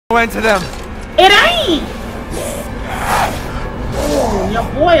into them. It ain't. Oh, your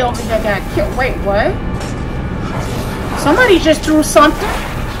boy over here got killed. Wait, what? Somebody just threw something?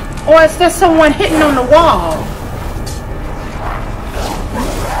 Or is there someone hitting on the wall?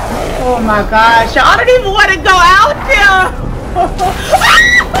 Oh my gosh, I don't even want to go out there.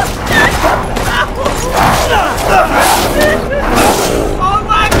 Oh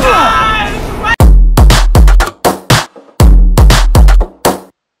my God.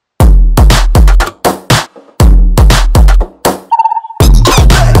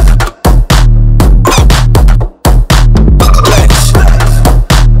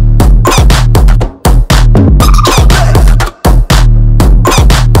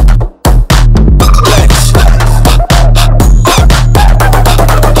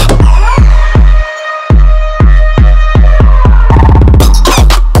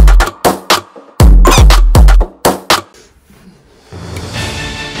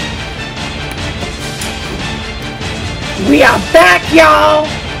 We are back, y'all.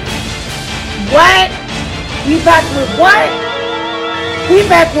 What? We back with what? We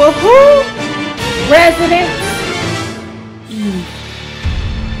back with who? Resident Evil.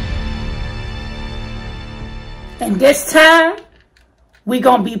 And this time, we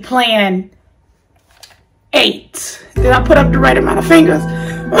gonna be playing 8. Did I put up the right amount of fingers?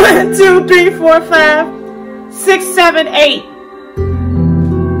 1, 2, 3, 4, 5, 6, 7, 8.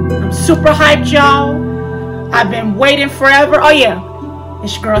 I'm super hyped, y'all. I've been waiting forever. Oh yeah,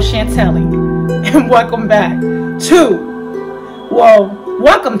 it's your girl Chantelli, and welcome back to,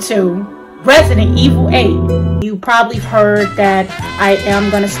 welcome to Resident Evil 8. You probably heard that I am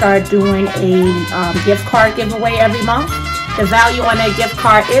going to start doing a gift card giveaway every month. The value on that gift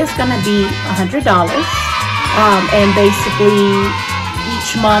card is going to be $100. And basically,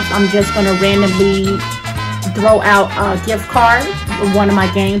 each month I'm just going to randomly throw out a gift card with one of my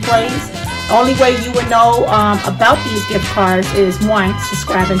gameplays. Only way you would know about these gift cards is 1,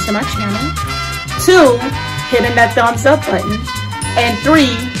 subscribing to my channel, 2, hitting that thumbs up button, and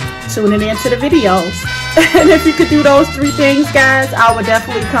 3, tuning into the videos. And if you could do those 3 things, guys, I would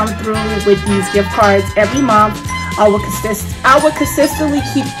definitely come through with these gift cards every month. I would consistently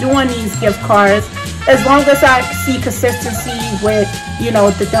keep doing these gift cards as long as I see consistency with, you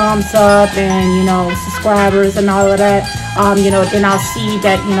know, the thumbs up and, you know, subscribers and all of that. You know, then I'll see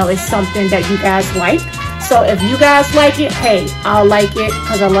that, you know, it's something that you guys like. So if you guys like it, hey, I'll like it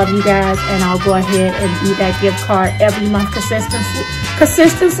because I love you guys, and I'll go ahead and do that gift card every month consistently. But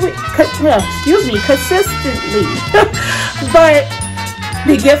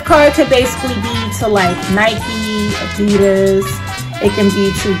the gift card could basically be to like Nike, Adidas. It can be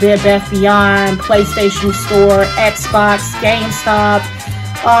to Bed Bath Beyond, PlayStation Store, Xbox, GameStop.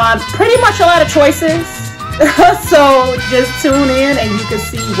 Pretty much a lot of choices. So just tune in and you can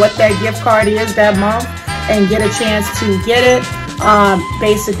see what that gift card is that month and get a chance to get it.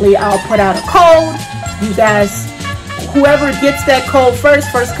 Basically, I'll put out a code. You guys, whoever gets that code first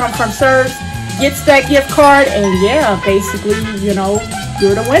come, first serves, gets that gift card, and yeah, basically, you know,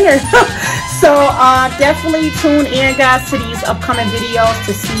 you're the winner. So definitely tune in, guys, to these upcoming videos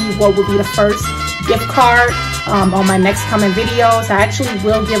to see what will be the first gift card on my next coming videos. I actually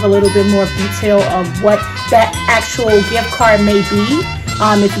will give a little bit more detail of what that actual gift card may be.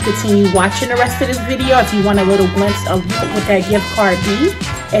 If you continue watching the rest of this video, if you want a little glimpse of what would that gift card be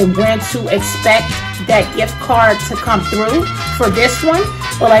and when to expect that gift card to come through for this one.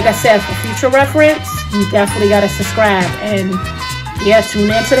 But like I said, for future reference, you definitely got to subscribe and yeah, tune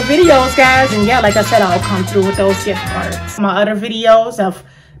into the videos, guys. And yeah, like I said, I'll come through with those gift cards. My other videos of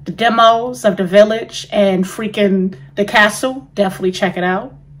the demos of the village and freaking the castle, definitely check it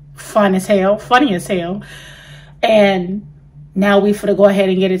out. Fun as hell, funny as hell. And now we finna go ahead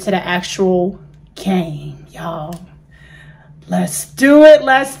and get into the actual game, y'all. Let's do it,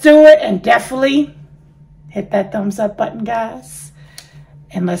 and definitely hit that thumbs up button, guys.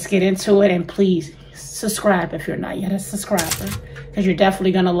 And let's get into it, and please subscribe if you're not yet a subscriber, because you're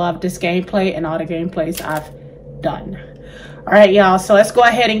definitely gonna love this gameplay and all the gameplays I've done. All right, y'all, so let's go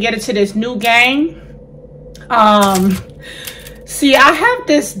ahead and get into this new game. See, I have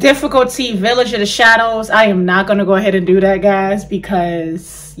this difficulty, Village of the Shadows. I am not gonna go ahead and do that, guys,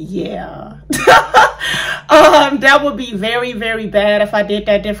 because yeah. That would be very, very bad if I did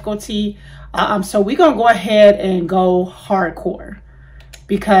that difficulty. So we're gonna go ahead and go hardcore,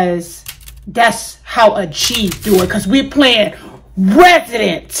 because that's how a G do it, because we're playing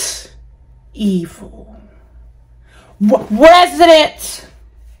Resident Evil. Resident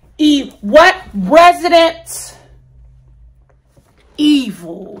Evil. What? Resident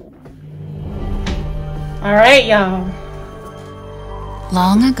Evil. All right, y'all.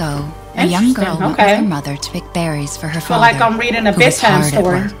 Long ago, a young girl went with her mother to pick berries for her father. I feel like I'm reading a bedtime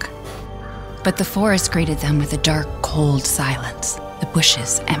story. But the forest greeted them with a dark, cold silence, the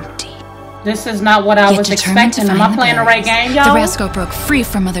bushes empty. This is not what I was expecting. Am I playing the right game, y'all? The rascal broke free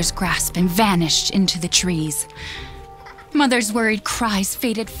from Mother's grasp and vanished into the trees. Mother's worried cries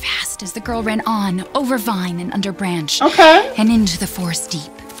faded fast as the girl ran on, over vine and under branch, and into the forest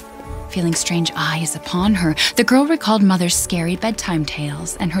deep. Feeling strange eyes upon her, the girl recalled Mother's scary bedtime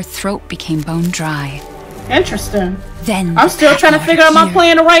tales, and her throat became bone dry. Interesting. Then I'm still trying to figure out, am I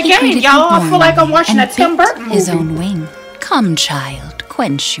playing the right game, y'all? I feel like I'm watching a Tim Burton movie. His own wing. Come, child,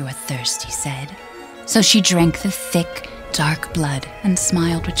 quench your thirst, he said. So she drank the thick, dark blood and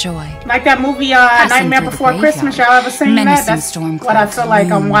smiled with joy. Like that movie, Nightmare Before Christmas. Y'all ever seen that? That's what I feel like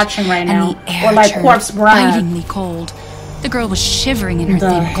I'm watching right now. Or like Corpse Bride. Bitingly cold. The girl was shivering in her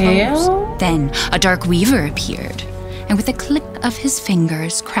thin clothes. Then a dark weaver appeared, and with a click of his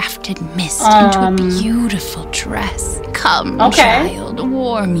fingers, crafted mist into a beautiful dress. Come, child,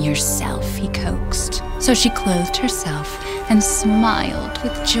 warm yourself, he coaxed. So she clothed herself and smiled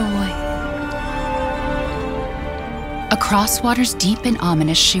with joy. Across waters deep and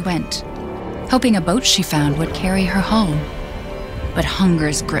ominous she went, hoping a boat she found would carry her home. But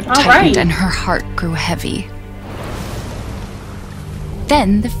hunger's grip tightened and her heart grew heavy.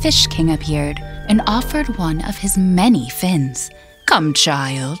 Then the Fish King appeared and offered one of his many fins. Come,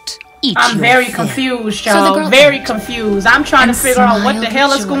 child, eat I'm very confused, y'all. Very confused. I'm trying to figure out what the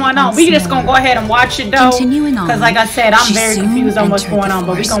hell is going on. We just gonna go ahead and watch it, though. Because like I said, I'm very confused on what's going on,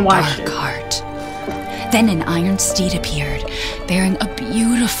 but we gonna watch it. Then an iron steed appeared, bearing a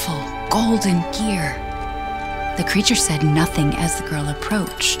beautiful golden gear. The creature said nothing as the girl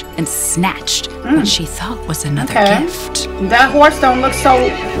approached and snatched what she thought was another gift. That horse don't look so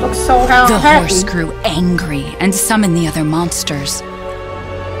happy. The horse grew angry and summoned the other monsters.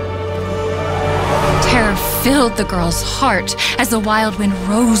 Terror filled the girl's heart as the wild wind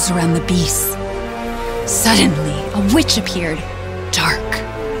rose around the beasts. Suddenly, a witch appeared, dark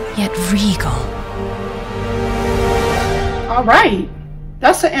yet regal. All right.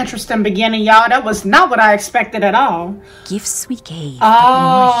 That's an interesting beginning, y'all. That was not what I expected at all. Gifts we gave.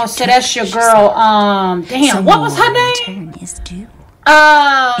 Oh, so that's your girl. Damn, what was her name? Is due.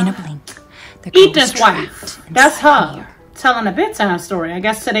 In a blink, Ethan's wife. That's her. Telling a bedtime story. I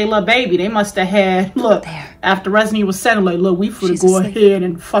guess to their little baby, they must have had, look, after Resident Evil 7, like, look, we finna go ahead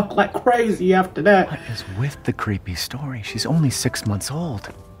and fuck like crazy after that. What is with the creepy story? She's only 6 months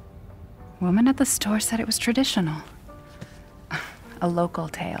old. Woman at the store said it was traditional. A local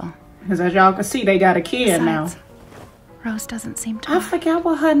tale. Because as y'all can see, they got a kid now. Rose doesn't seem to. I forgot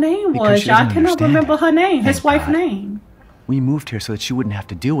what her name was. Y'all cannot remember her name. His wife's name. We moved here so that she wouldn't have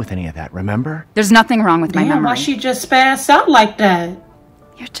to deal with any of that, remember? There's nothing wrong with my memory. Why she just spaz out like that?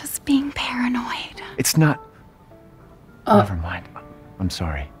 You're just being paranoid. It's not... Never mind. I'm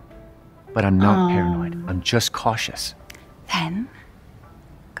sorry. But I'm not paranoid. I'm just cautious. Then...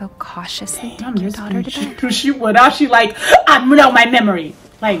 go cautiously take your daughter to bed. She like, I know my memory.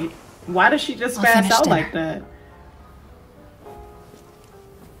 Like, why does she just spaz out like that?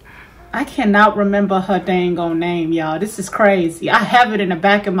 I cannot remember her dang on name, y'all. This is crazy. I have it in the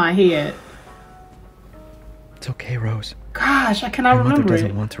back of my head. It's okay, Rose. Gosh, I cannot remember it. Your mother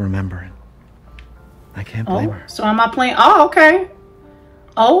doesn't want to remember it. I can't blame her. So am I playing? Oh, okay.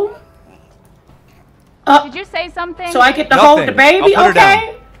 Oh. Did you say something? So I get to hold the baby?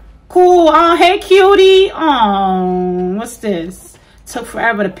 Okay. Cool. Oh, hey, cutie. Oh, what's this? Took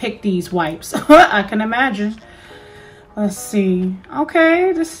forever to pick these wipes. I can imagine. Let's see.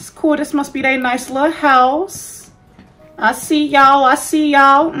 Okay, this is cool. This must be their nice little house. I see y'all. I see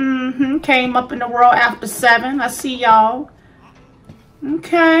y'all. Came up in the world after 7. I see y'all.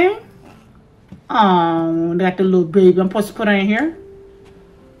 Okay. Oh, got the little baby. I'm supposed to put her in here.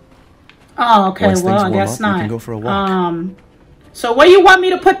 Oh, okay. Well, I guess not. We can go for a walk. So where you want me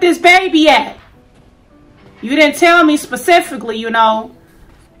to put this baby at? You didn't tell me specifically, you know.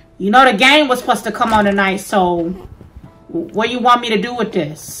 You know the game was supposed to come on tonight, so what you want me to do with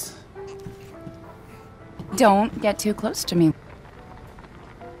this? Don't get too close to me.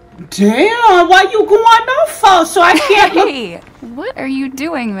 Damn, why you going off for? So I can't Hey, what are you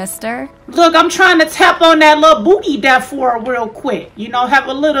doing, mister? Look, I'm trying to tap on that little booty there for her real quick. You know, have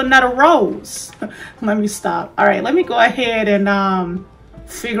a little nut of rose. Let me stop. All right, let me go ahead and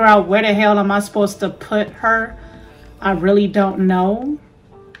figure out where the hell am I supposed to put her. I really don't know.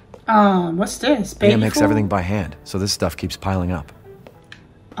 What's this? Baby makes food? everything by hand, so this stuff keeps piling up.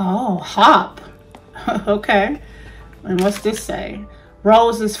 Oh, hop. Okay. And what's this say?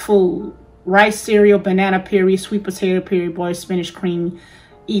 Rose's food. rice cereal, banana puree, sweet potato puree, boiled spinach cream.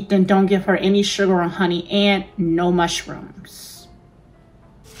 Ethan, don't give her any sugar or honey, and no mushrooms.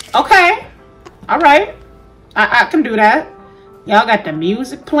 Okay. All right. I can do that. Y'all got the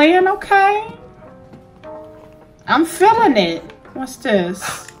music playing, okay? I'm feeling it. What's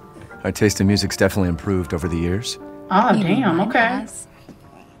this? Our taste in music's definitely improved over the years. Oh, damn, okay.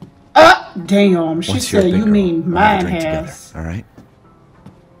 Damn, she said you mean mine has. All right.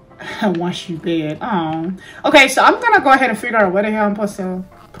 Once you bed. Oh. Okay, so I'm gonna go ahead and figure out where the hell I'm supposed to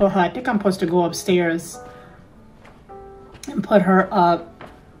put her. I think I'm supposed to go upstairs and put her up.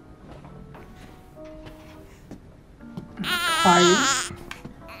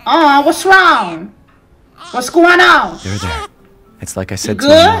 Oh, what's wrong? What's going on? You're there. It's like I said to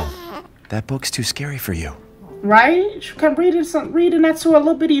you. That book's too scary for you. Right? You can reading that to a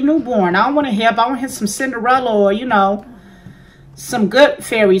little bitty newborn. I don't want to hear. I want to hear some Cinderella or, you know, some good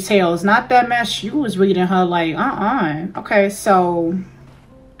fairy tales. Not that mess you was reading her like, Okay, so,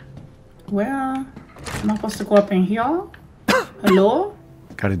 well, am I supposed to go up in here? Hello?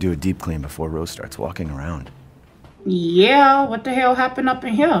 Gotta do a deep clean before Rose starts walking around. Yeah, what the hell happened up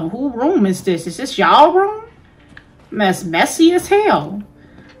in here? Whose room is this? Is this y'all room? That's messy as hell.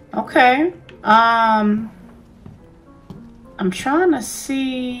 Okay. I'm trying to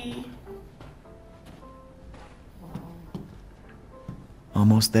see.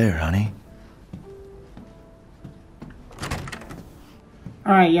 Almost there, honey.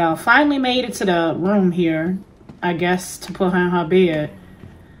 All right, y'all. Finally made it to the room here. I guess to put her in her bed.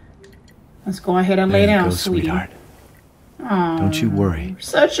 Let's go ahead and lay down, sweetie. Sweetheart. Don't you worry.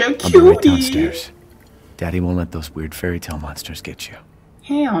 Such a cutie. I'll be right downstairs. Daddy won't let those weird fairy tale monsters get you.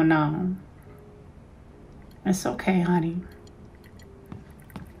 Hell no. It's okay, honey.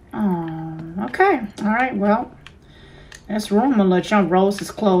 Oh, okay. All right, well, this room will let young Rose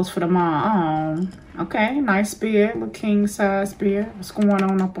is closed for the mom. Oh, okay. Nice bed. Little king size bed. What's going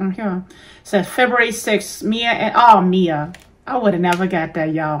on up on here? It says February 6th. Mia. I would have never got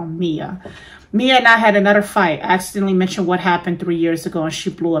that, y'all. Mia and I had another fight. I accidentally mentioned what happened 3 years ago, and she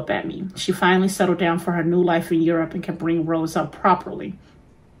blew up at me. She finally settled down for her new life in Europe and can bring Rose up properly.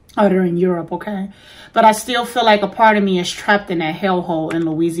 Oh, they're in Europe, okay. But I still feel like a part of me is trapped in that hellhole in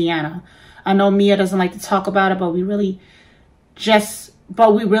Louisiana. I know Mia doesn't like to talk about it, but we really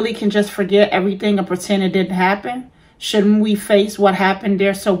can just forget everything and pretend it didn't happen. Shouldn't we face what happened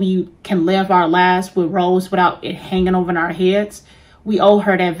there so we can live our lives with Rose without it hanging over our heads? We owe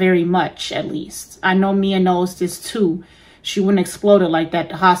her that very much, at least. I know Mia knows this too. She wouldn't explode it like that at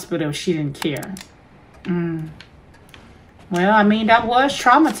the hospital if she didn't care. Well, I mean, that was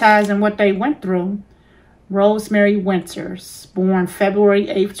traumatizing what they went through. Rosemary Winters, born February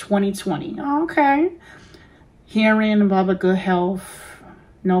 8th, 2020. Okay. Hearing, blah, blah, good health.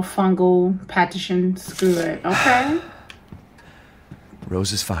 No fungal pathogens. Good. Okay.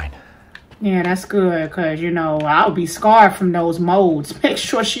 Rose is fine. Yeah, that's good, because, you know, I'll be scarred from those molds. Make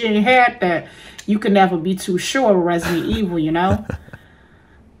sure she ain't had that. You can never be too sure of Resident Evil, you know?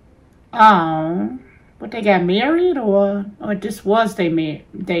 But they got married, or this was they married?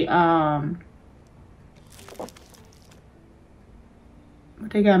 They got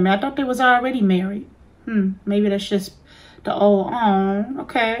married. I thought they was already married. Maybe that's just the old,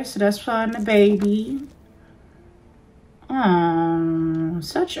 okay, so that's fun, the baby.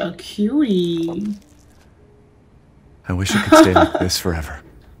 Such a cutie. I wish it could stay like this forever.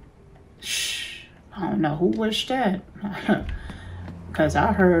 Shh. I don't know who wished that. Because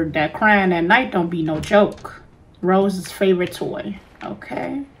I heard that crying at night don't be no joke. Rose's favorite toy.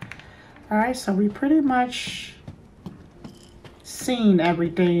 Okay. Alright, so we pretty much seen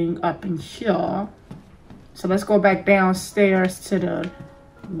everything up in here. So let's go back downstairs to the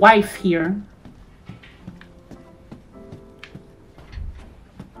wife here.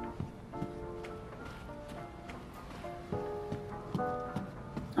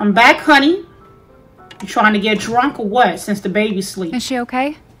 I'm back, honey. You trying to get drunk or what since the baby sleep? Is she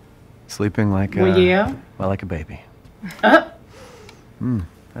okay? Sleeping like well, yeah. Well, like a baby. That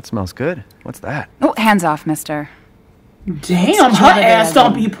smells good. What's that? Oh, hands off, mister. Damn, her ass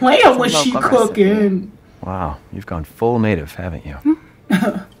don't be playing when she cooking. Wow, you've gone full native, haven't you?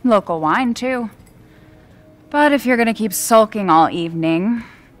 Local wine, too. But if you're gonna keep sulking all evening,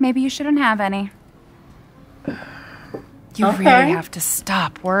 maybe you shouldn't have any. You really have to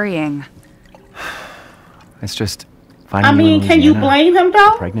stop worrying. It's just finding can you blame him,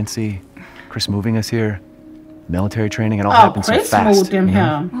 though? Pregnancy, Chris moving us here, military training, it all happened so fast. Chris moved him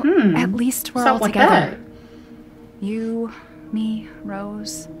here. Well, at least we're all together. You, me,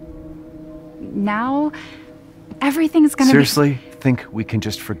 Rose. Now, Everything's gonna Seriously? Think we can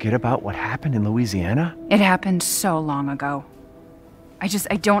just forget about what happened in Louisiana? It happened so long ago. I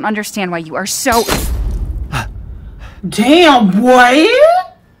don't understand why you are so... Damn, boy!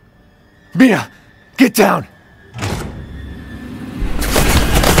 Mia! Get down!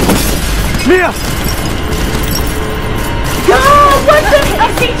 Mia! Yo, what the heck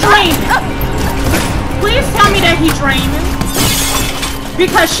is he dreaming? Please tell me that he's dreaming.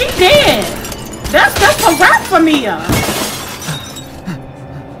 Because she dead. That's a wrap for Mia.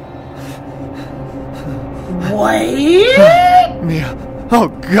 Wait? Mia. Oh,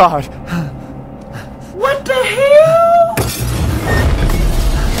 God. What the hell?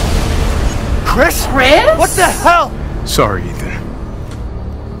 Chris? Chris? What the hell? Sorry, Ethan.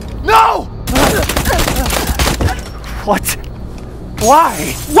 No! What?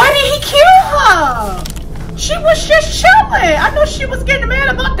 Why? Why did he kill her? She was just chilling. I know she was getting mad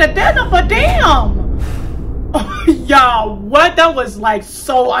about the dinner, but damn. Y'all, what? That was like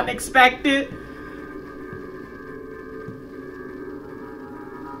so unexpected.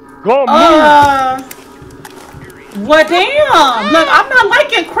 Go, Well, damn. Look, I'm not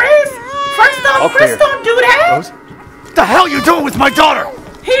liking Chris. First off, Chris don't do that. Rose? What the hell are you doing with my daughter?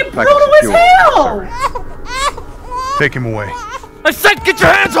 He brutal as hell. Take him away. I said get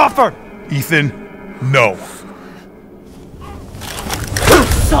your hands off her! Ethan, no.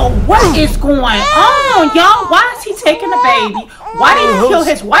 So what is going on, y'all? Why is he taking the baby? Why did he kill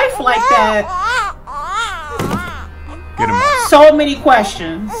his wife like that? Get him out. So many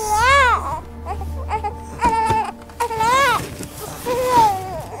questions.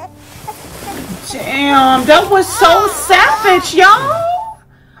 Damn, that was so savage, y'all.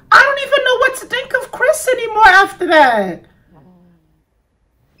 I don't even know what to think of Chris anymore after that.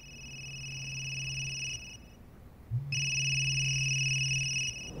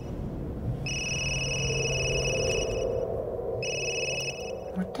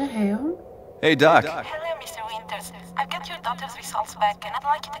 What the hell? Hey, Doc. Hello, Mr. Winters. I've got your daughter's results back, and I'd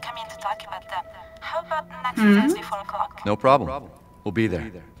like you to come in to talk about them. How about next Thursday, 4 o'clock? No problem. We'll be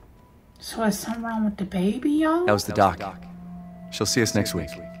there. So is something wrong with the baby, y'all? That was the doc. She'll see us next week.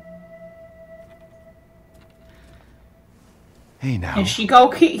 Hey, now. And she go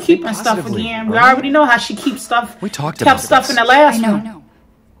keeping stuff again. We already know how she keeps stuff. We talked kept about stuff this. in the last one. No.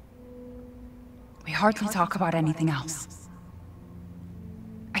 We hardly talk about anything else.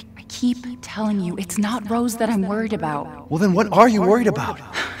 I keep telling you, it's not Rose that I'm worried about. Well, then what are you worried about?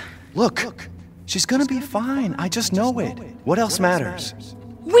 Look, she's gonna be fine. I just know it. What else matters?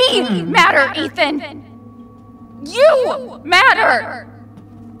 We matter, Ethan! You matter!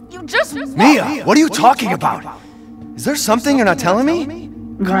 You just... Mia, what are you talking about? Is there something you're not telling me?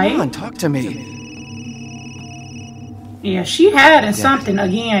 Right? Come on, talk to me. Yeah, she had something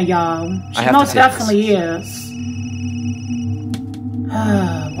again, y'all. She most definitely is.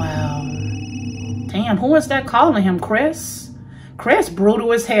 Oh, wow. Damn, who is that calling him? Chris? Chris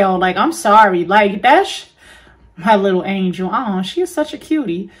brutal as hell. Like, I'm sorry. Like, that's my little angel. Oh, she is such a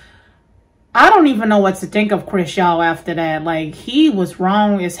cutie. I don't even know what to think of Chris, y'all, after that. Like, he was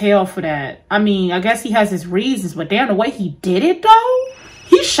wrong as hell for that. I mean, I guess he has his reasons, but damn, the way he did it, though?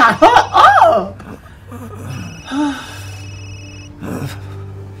 He shot her up!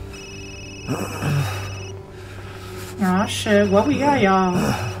 Oh, shit. What we got, y'all?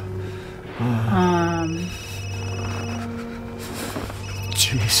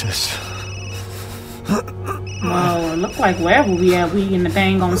 Jesus. Well, it look like wherever we at, we in the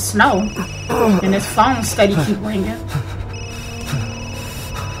dang on snow. And this phone steady keep ringing.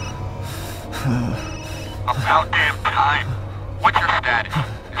 About damn time. What's your status?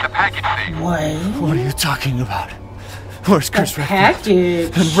 Is the package safe? What? What are you talking about? Where's Chris? The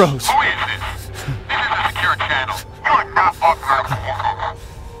package. And Rose. Who is this? This is a secure channel. You are not authorized to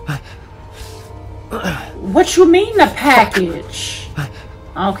work. What you mean the package?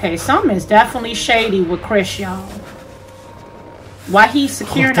 Okay, something is definitely shady with Chris, y'all. Why he's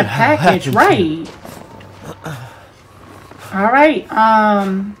securing the package, right? Alright,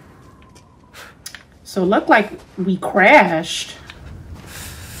 so look like we crashed.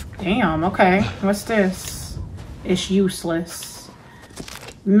 Damn, okay. What's this? It's useless.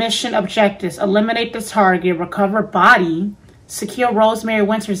 Mission objectives. Eliminate the target. Recover body. Secure Rosemary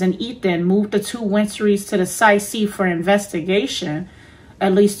Winters and Ethan. Move the 2 Winteries to the Site C for investigation.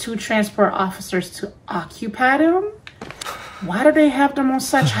 At least 2 transport officers to occupy them? Why do they have them on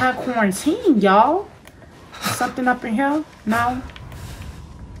such high quarantine, y'all? Something up in here? No?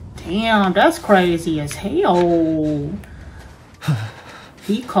 Damn, that's crazy as hell.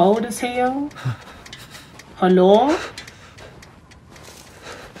 He cold as hell. Hello?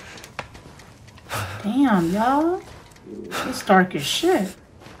 Damn, y'all. It's dark as shit.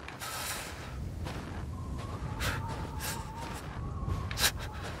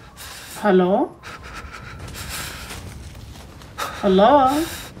 Hello? Hello?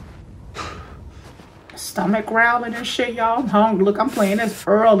 Stomach growling and shit, y'all. I'm hungry. Look, I'm playing this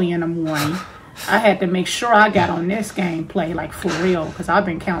early in the morning. I had to make sure I got on this gameplay, like, for real, because I've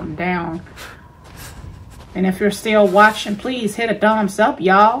been counting down. And if you're still watching, please hit a thumbs up,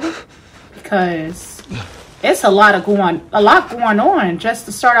 y'all, because it's a lot going on just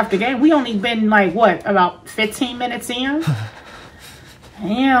to start off the game. We only been, like, what, about 15 minutes in?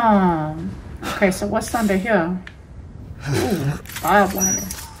 Damn. Okay, so what's under here? Ooh, barbed wire.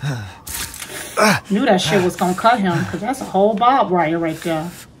 Knew that shit was gonna cut him, because that's a whole barbed wire right there.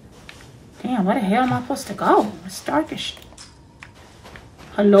 Damn, where the hell am I supposed to go? It's dark as shit.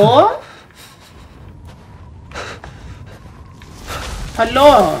 Hello?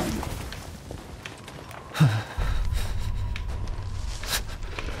 Hello?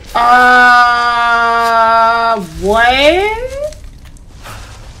 What?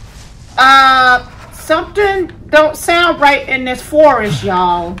 Something don't sound right in this forest,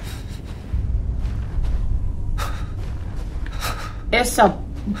 y'all. It's a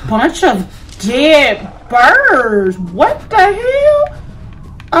bunch of dead birds. What the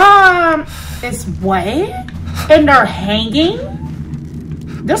hell? It's what? And they're hanging?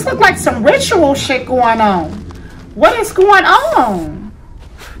 This look like some ritual shit going on. What is going on?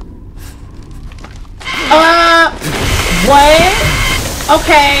 What?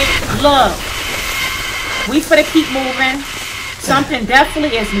 Okay, look. We finna keep moving. Something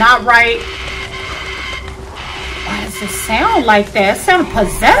definitely is not right. Why does it sound like that? It sounds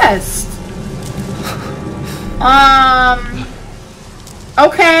possessed.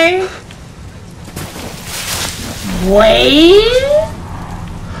 Okay. Wait.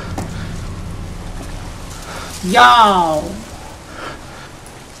 Y'all.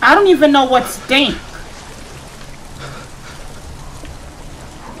 I don't even know what stink.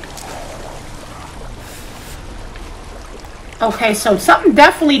 Okay, so something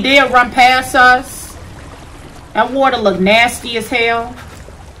definitely did run past us. That water looked nasty as hell.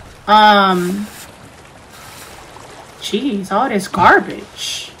 Jeez, all this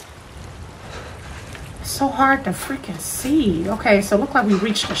garbage. It's so hard to freaking see. Okay, so look like we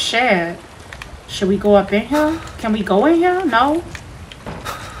reached the shed. Should we go up in here? Can we go in here? No.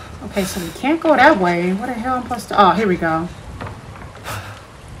 Okay, so we can't go that way. What the hell am I supposed to... Oh, here we go.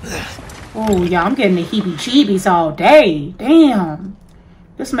 Oh, yeah, I'm getting the heebie-jeebies all day. Damn.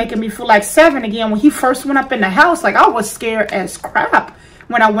 This making me feel like 7 again. When he first went up in the house, like, I was scared as crap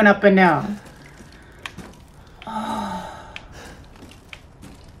when I went up in there. Oh.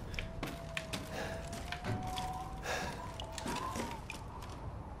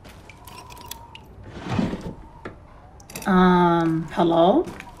 Hello?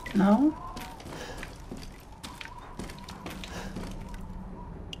 No?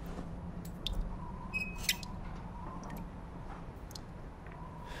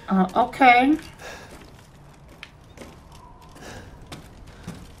 Okay.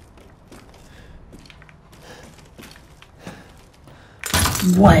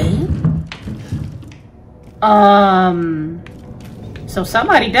 Wait. So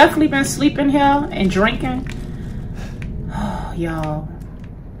somebody definitely been sleeping here and drinking. Oh, y'all.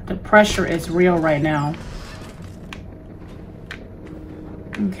 The pressure is real right now.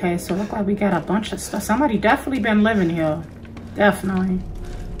 Okay, so look like we got a bunch of stuff. Somebody definitely been living here. Definitely.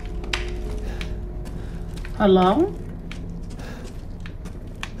 Hello?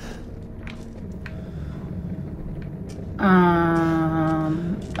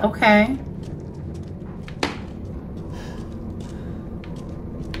 Okay.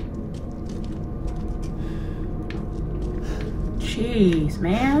 Jeez,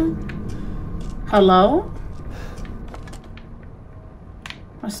 man. Hello?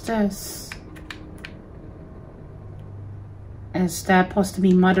 What's this? Is that supposed to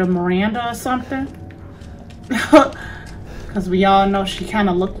be Mother Miranda or something? Because we all know she kind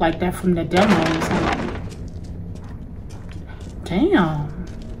of looked like that from the demos. Damn.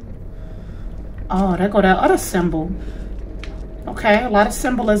 Oh, there go that other symbol. Okay, a lot of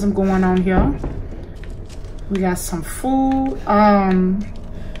symbolism going on here. We got some food.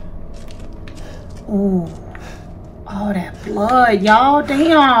 Ooh. Oh, that blood, y'all.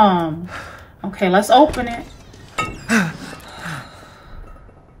 Damn. Okay, let's open it.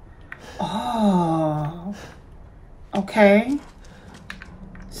 Oh. Okay.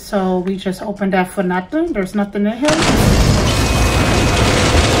 So we just opened that for nothing. There's nothing in here.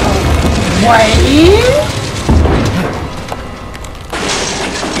 Oh, wait.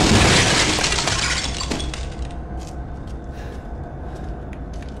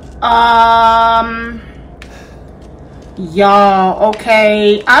 Y'all,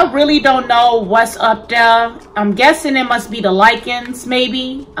 okay. I really don't know what's up there. I'm guessing it must be the LYCANS,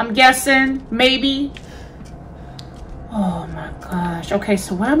 maybe. I'm guessing, maybe. Oh my gosh. Okay,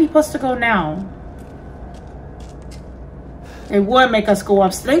 so where are we supposed to go now? They would make us go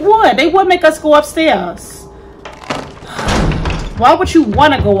upstairs. They would make us go upstairs. Why would you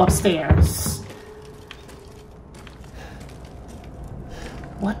want to go upstairs?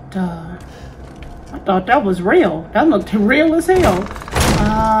 What the? I thought that was real. That looked real as hell.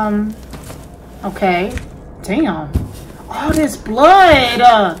 Okay. Damn. All this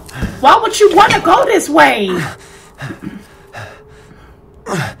blood. Why would you want to go this way?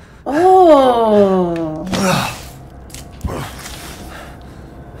 Oh.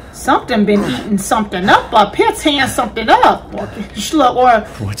 Something been eating something up here, tearing something up. Or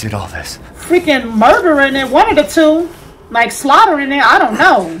What's it all this? Freaking murdering it, one of the two. Like slaughtering it, I don't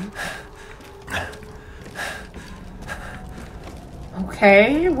know.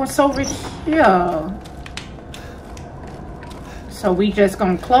 Okay, what's over here? So we just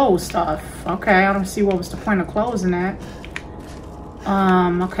gonna close stuff. Okay, I don't see what was the point of closing that.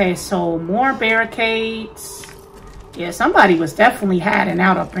 Okay, so more barricades. Yeah, somebody was definitely hiding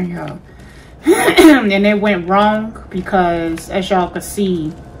out up in here. And it went wrong because, as y'all could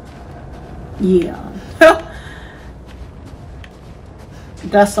see, yeah.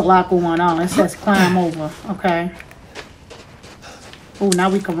 That's a lot going on. It says climb over. Okay. Oh,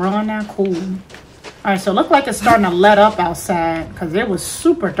 now we can run now. Cool. Alright, so it looked like it's starting to let up outside because it was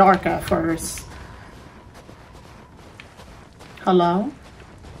super dark at first. Hello?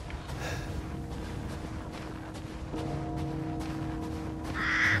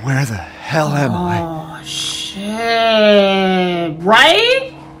 Where the hell am I? Oh, shit.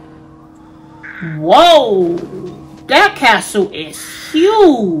 Right? Whoa. That castle is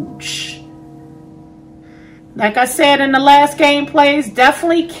huge. Like I said in the last gameplays,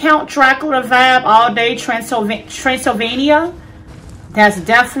 definitely Count Dracula vibe all day Transylvania. That's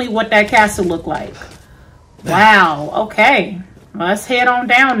definitely what that castle looked like. Wow, okay. Let's head on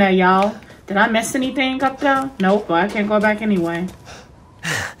down there, y'all. Did I miss anything up there? Nope, but I can't go back anyway.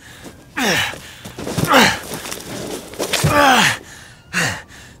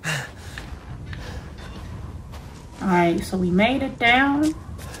 Alright, so we made it down.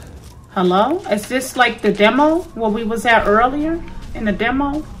 Hello? Is this like the demo where we was at earlier? In the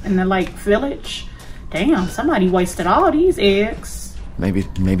demo? In the like village? Damn, somebody wasted all these eggs. Maybe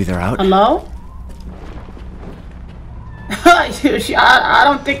they're out. Hello? I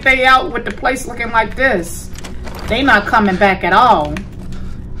don't think they out with the place looking like this. They not coming back at all.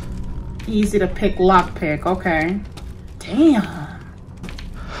 Easy to pick lockpick, okay. Damn.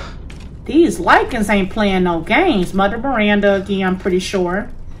 These LYCANS ain't playing no games. Mother Miranda again, I'm pretty sure.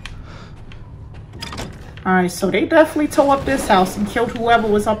 Alright, so they definitely tore up this house and killed whoever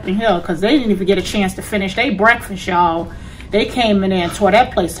was up in here because they didn't even get a chance to finish their breakfast, y'all. They came in there and tore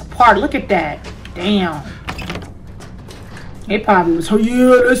that place apart. Look at that. Damn. They probably was, oh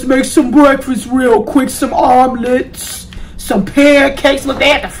yeah, let's make some breakfast real quick. Some omelets, some pancakes. Look, they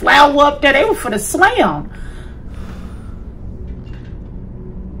had the flour up there. They were for the slam.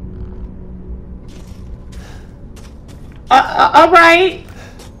 Alright.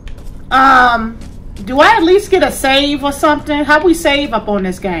 Do I at least get a save or something? How we save up on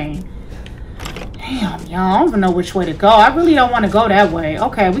this game? Damn, y'all. I don't even know which way to go. I really don't want to go that way.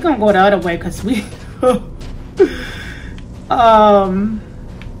 Okay, we're going to go the other way because we...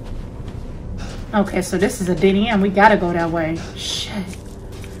 Okay, so this is a dead end. We got to go that way. Shit.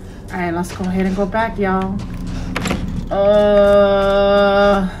 Alright, let's go ahead and go back, y'all.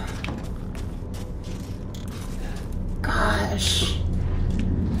 Gosh.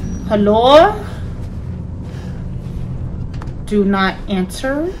 Hello? Do not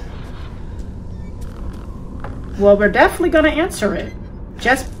enter. Well, we're definitely gonna answer it.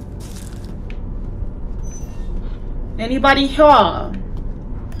 Just anybody here?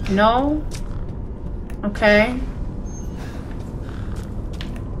 No? Okay.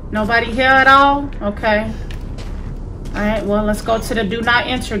 Nobody here at all? Okay. Alright, well, let's go to the do not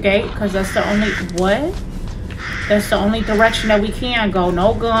enter gate because that's the only... What? That's the only direction that we can go.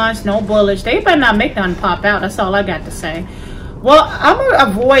 No guns, no bullets. They better not make nothing pop out. That's all I got to say. Well, I'm going to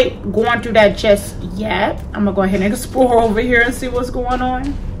avoid going through that just yet. I'm going to go ahead and explore over here and see what's going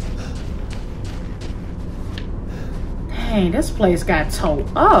on. Dang, this place got towed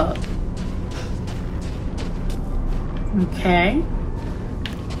up. Okay.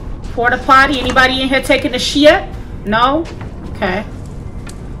 Porta potty. Anybody in here taking a shit? No? Okay.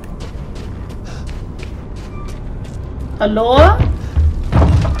 Hello?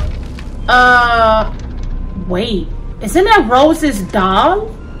 Wait. Isn't that Rose's doll?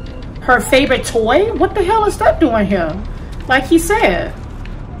 Her favorite toy? What the hell is that doing here? Like he said.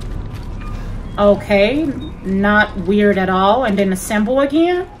 Okay. Not weird at all. And then the symbol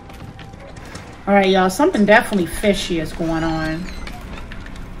again. Alright, y'all. Something definitely fishy is going on.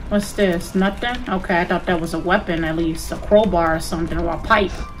 What's this? Nothing? Okay, I thought that was a weapon at least. A crowbar or something. Or a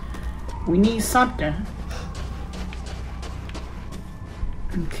pipe. We need something.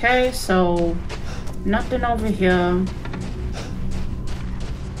 Okay, so nothing over here.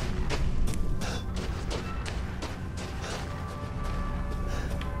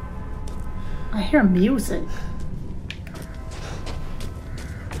 I hear music.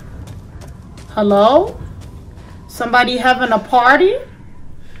 Hello? Somebody having a party?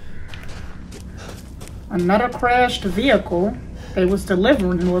 Another crashed vehicle. They was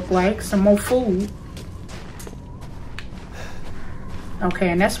delivering, look like, some more food. Okay,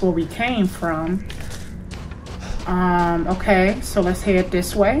 and that's where we came from. Okay, so let's head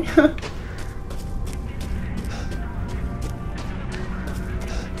this way.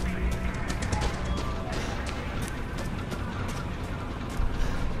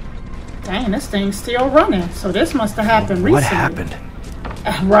 Dang, this thing's still running. So this must have happened recently. What happened?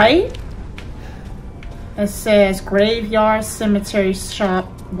 Right? It says graveyard, cemetery, shop,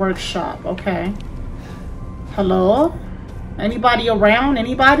 workshop. Okay. Hello? Anybody around?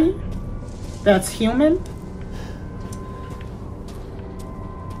 Anybody that's human?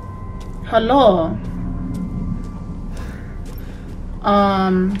 Hello?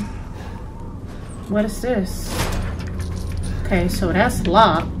 What is this? Okay, so that's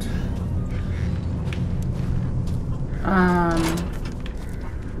locked.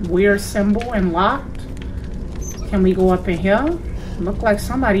 Weird symbol and locked. Can we go up in here? Look like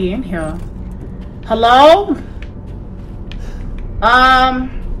somebody in here. Hello?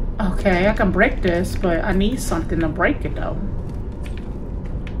 Okay, I can break this, but I need something to break it though.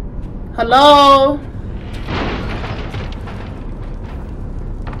 Hello?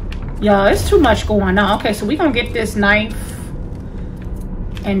 Y'all, it's too much going on. Okay, so we gonna get this knife.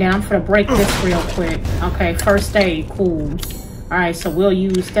 And then I'm gonna break this real quick. Okay, first aid, cool. Alright, so we'll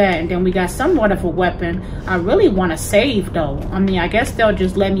use that. And then we got somewhat of a weapon. I really want to save though. I mean, I guess they'll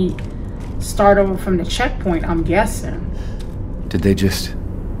just let me start over from the checkpoint, I'm guessing. Did they just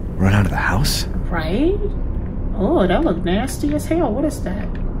run out of the house? Right? Oh, that looked nasty as hell. What is that?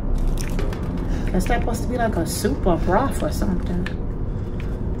 Guess that's supposed to be like a soup or broth or something.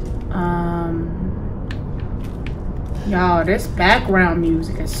 Y'all, this background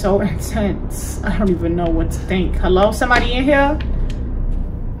music is so intense. I don't even know what to think. Hello, somebody in here?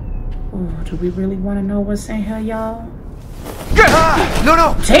 Ooh, do we really want to know what's in here, y'all? No,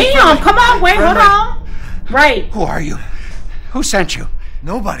 no! Damn, come on, wait, hold on. Right. Who are you? Who sent you?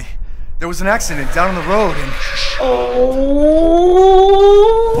 Nobody. There was an accident down on the road and... Oh.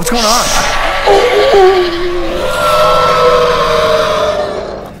 What's going on?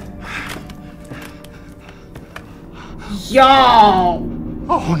 Y'all.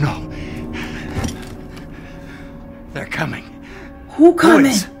 Oh, no. They're coming. Who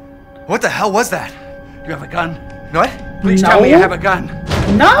coming? What the hell was that? You have a gun? What? Please tell me you have a gun.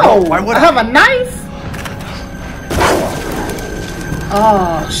 No. Why would I have a knife?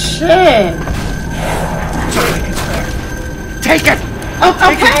 Oh, shit. Take it! Oh,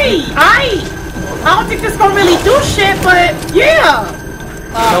 okay. I don't think this gonna really do shit, but yeah.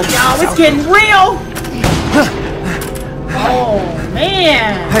 Y'all, it's getting real. Oh,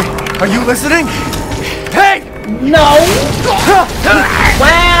 man. Hey, are you listening? Hey! No.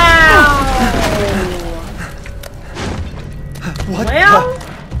 Wow. What? Well,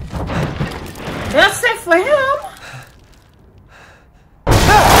 that's it for him.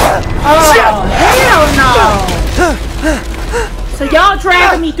 Oh, hell no. So y'all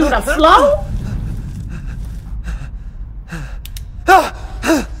dragging me through the floor?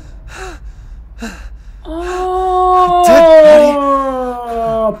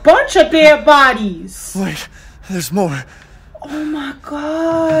 Oh, bunch of dead bodies. Wait, there's more. Oh my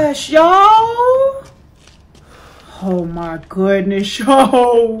gosh, y'all. Oh my goodness,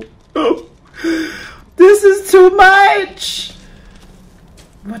 y'all. This is too much.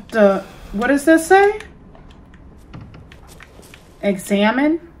 What does this say?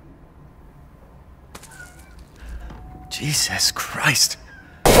 Examine? Jesus Christ.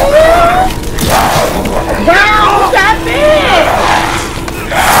 Wow, that big!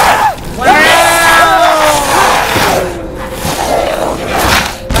 Wow!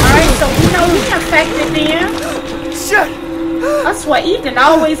 Alright, so we know he infected them. Shit! I swear, Ethan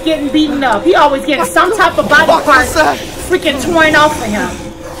always getting beaten up. He always getting some type of body part freaking torn off of him.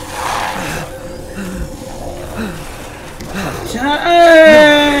 Oh,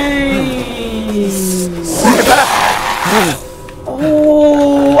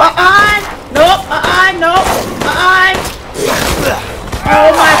 nope, nope, oh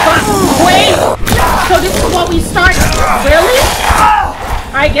my god, wait, so this is what we start, really?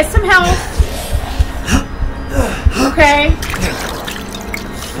 Alright, get some help. Okay.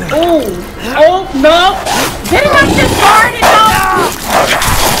 Oh, no, didn't I just guard it though?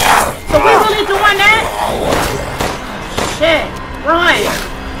 So we really doing that? Shit, run.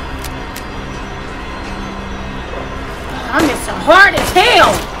 I'm missing hard as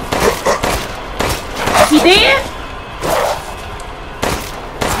hell. Is he dead?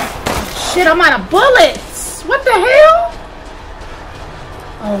 Shit, I'm out of bullets. What the hell?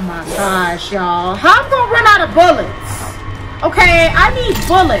 Oh my gosh, y'all. How I'm gonna run out of bullets? Okay, I need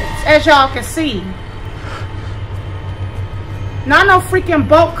bullets, as y'all can see. Not no freaking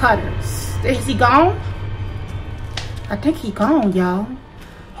bolt cutters. Is he gone? I think he gone, y'all.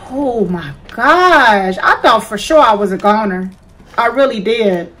 Oh my gosh. I thought for sure I was a goner. I really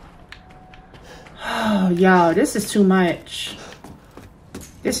did. Oh, y'all, this is too much.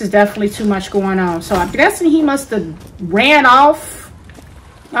 This is definitely too much going on. So I'm guessing he must have ran off.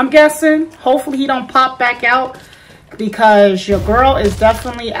 I'm guessing. Hopefully he don't pop back out, because your girl is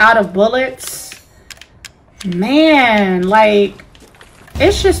definitely out of bullets. Man, like,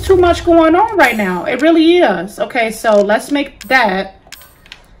 it's just too much going on right now. It really is. Okay, so let's make that.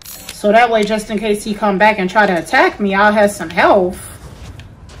 So that way, just in case he come back and try to attack me, I'll have some health.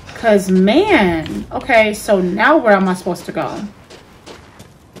 Because, man. Okay, so now where am I supposed to go?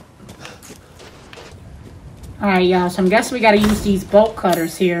 Alright, y'all. So I'm guessing we got to use these bolt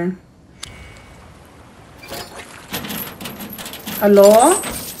cutters here. Hello?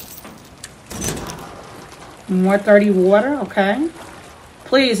 More 30 water. Okay.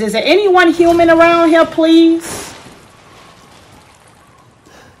 Please, is there anyone human around here, please?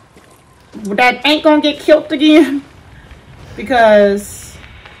 That ain't gonna get killed again. Because,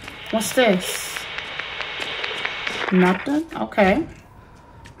 what's this? Nothing? Okay.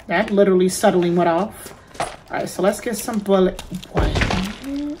 That literally suddenly went off. Alright, so let's get some bullet. What?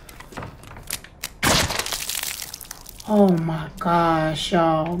 Oh my gosh,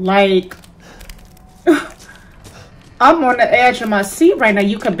 y'all. Like, I'm on the edge of my seat right now.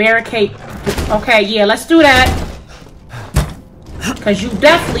 You can barricade. Okay, yeah, let's do that. Because you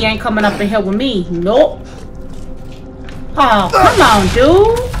definitely ain't coming up in here with me. Nope. Oh, come on,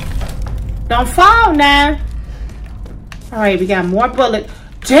 dude. Don't fall now. Alright, we got more bullets.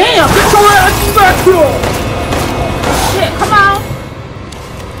 Damn, get your ass back here. Shit, come on.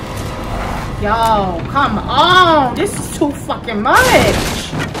 Yo, come on. This is too fucking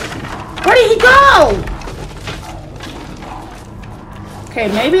much. Where did he go? Okay,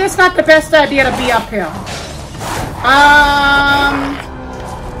 maybe it's not the best idea to be up here.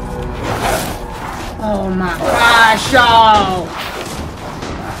 Oh my gosh, y'all.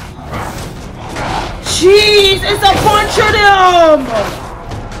 Jeez, it's a bunch of them.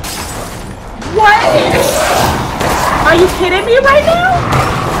 What? Are you kidding me right now?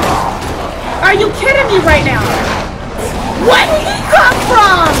 Are you kidding me right now? Where did he come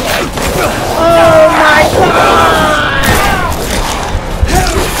from? Oh my god.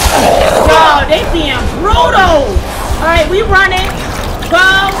 Yo, they being brutal. Alright, we running. Go.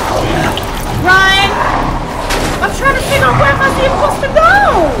 Run. I'm trying to figure out where am I supposed to go.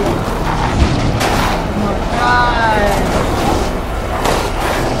 Oh my god.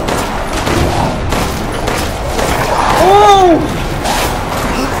 Oh.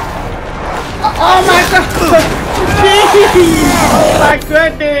 Oh my god. Jeez. Oh my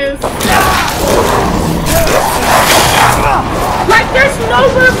goodness. Like, there's no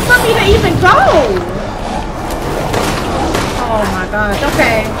room for me to even go. Oh my gosh.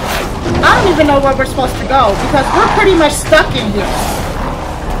 Okay. I don't even know where we're supposed to go because we're pretty much stuck in here.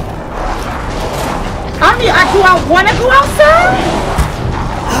 I mean, do I want to go outside?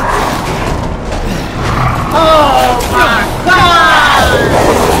 Oh my god.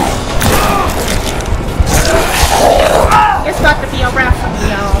 It's got to be a wrap for me,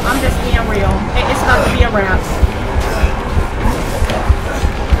 y'all. I'm just being real. It's got to be a wrap.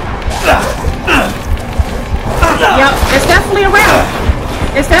 Yep, it's definitely a wrap.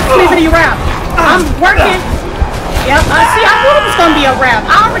 It's definitely a wrap. I'm working. Yep, see, I knew it was going to be a wrap.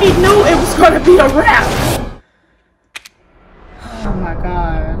 I already knew it was going to be a wrap. Oh my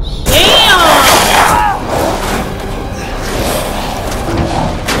gosh. Damn!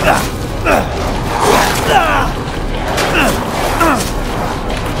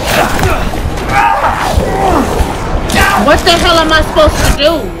 What the hell am I supposed to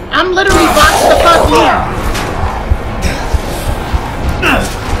do? I'm literally boxed the fuck in.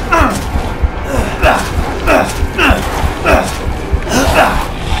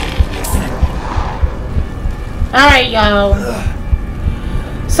 Alright, y'all.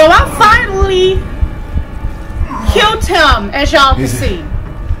 So I finally killed him, as y'all can see.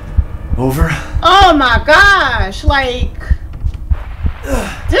 Over? Oh my gosh, like,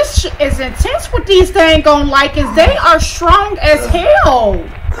 this is intense with these dang on LYCANS. They are strong as hell.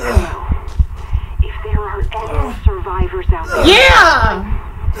 If there are any survivors out there. Yeah.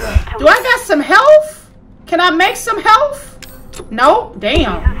 Do I got some health? Can I make some health? Nope.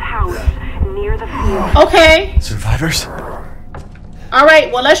 Damn. House near the field. Okay. Survivors?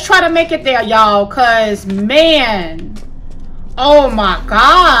 Alright, well, let's try to make it there, y'all. Because, man. Oh my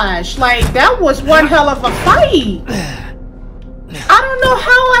gosh. Like, that was one hell of a fight. I don't know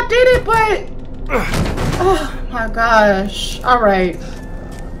how I did it, but... Oh my gosh. Alright.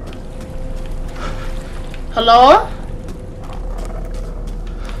 Hello?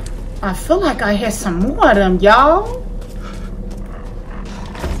 I feel like I hear some more of them, y'all.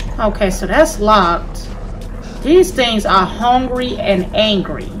 Okay, so that's locked. These things are hungry and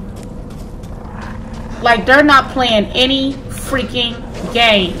angry. Like, they're not playing any freaking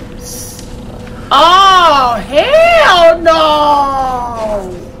games. Oh, hell no!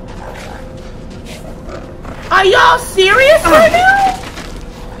 Are y'all serious right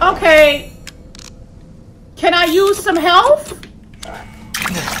now? Okay. Can I use some health?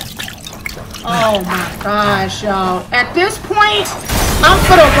 Oh my gosh, y'all. At this point, I'm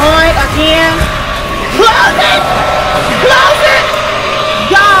gonna run again. Close it! Close it!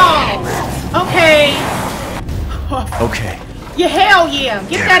 Y'all! Okay. Okay. Yeah, hell yeah.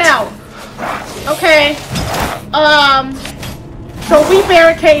 Get that out. Okay. So we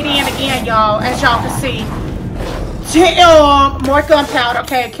barricade in again, y'all, as y'all can see. More gunpowder.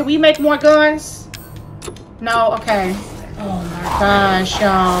 Okay, can we make more guns? No, okay. Oh my gosh,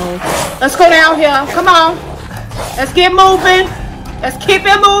 y'all. Let's go down here. Come on. Let's get moving. Let's keep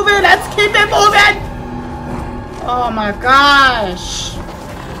it moving. Let's keep it moving. Oh my gosh.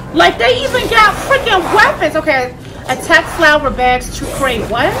 Like, they even got freaking weapons. Okay. Attack flour bags to crate.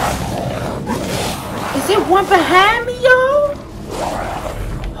 What? Is it one behind me, y'all?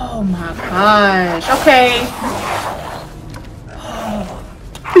 Oh my gosh. Okay.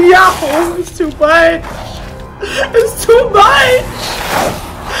 Yo, it's too much. It's too much.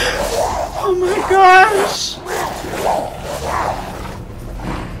 Oh my gosh.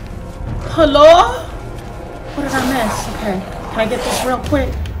 Hello? What did I miss? Okay. Can I get this real quick?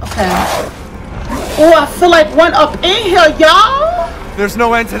 Okay. Oh, I feel like one up in here, y'all. There's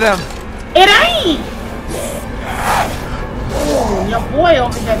no end to them. It ain't. Oh, your boy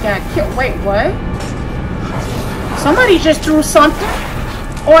over here got killed. Wait, what? Somebody just threw something?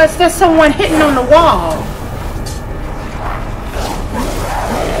 Or is there someone hitting on the wall?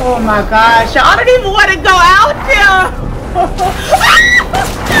 Oh my gosh, I don't even want to go out there.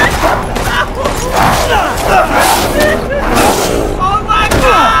 Oh my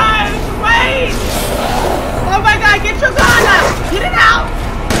gosh, wait. Oh my god, get your gun up. Get it out.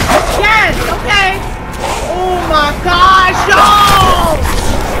 Yes, okay. Oh my gosh, y'all.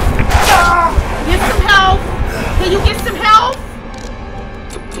 Get some help. Can you get some help?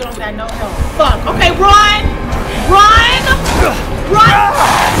 You don't got no help. Fuck. Okay, run. Run. Run.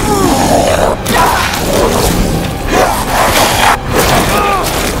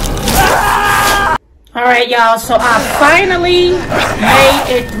 Alright, y'all. So I finally made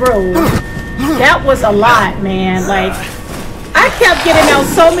it through. That was a lot, man. Like, I kept getting out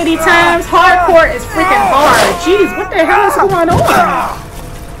so many times. Hardcore is freaking hard. Jeez, what the hell is going on?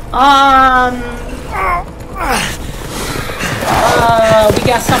 We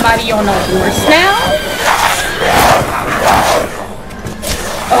got somebody on a horse now.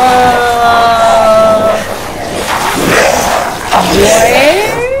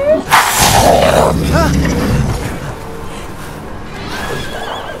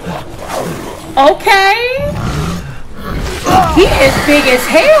 Okay. He is big as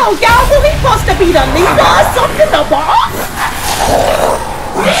hell, y'all. Who he supposed to be, the leader or something? The boss?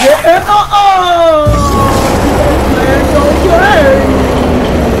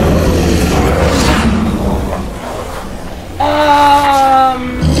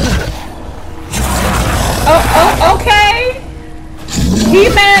 Okay. He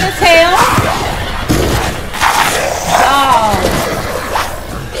mad as hell. Oh.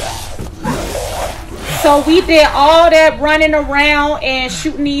 So we did all that running around and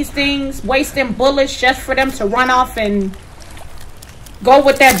shooting these things, wasting bullets just for them to run off and go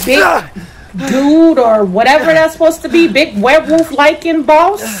with that big dude or whatever that's supposed to be. Big werewolf lycan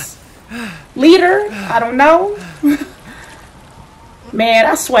boss leader. I don't know. Man,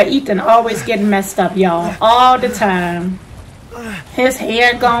 I swear Ethan always getting messed up, y'all. All the time. His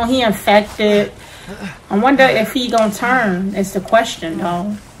hair gone, he infected. I wonder if he gonna turn, is the question,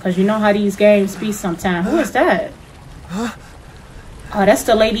 though. Because you know how these games be sometimes. Who is that? Oh, that's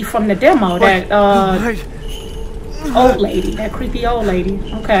the lady from the demo. That old lady. That creepy old lady.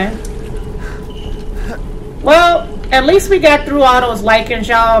 Okay. Well, at least we got through all those LYCANS,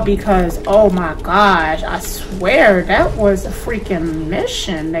 y'all, because, oh my gosh, I swear that was a freaking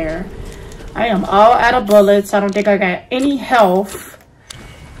mission there. I am all out of bullets. I don't think I got any health.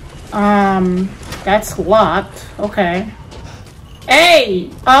 That's locked. Okay.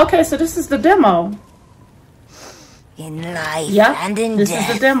 Hey! Okay, so this is the demo. In life and in death, this is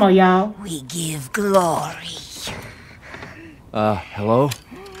the demo, y'all. We give glory. Hello?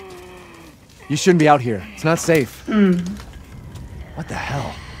 You shouldn't be out here. It's not safe. What the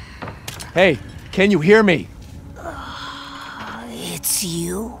hell? Hey, can you hear me? It's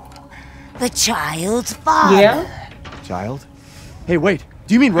you. The child's father. Yeah? Child? Hey, wait.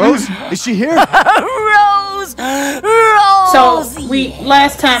 Do you mean Rose? Is she here? Rose! Rose! So, we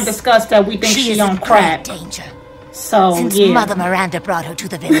last time discussed that we think she on crack. Danger. So, Since yeah. Mother Miranda brought her to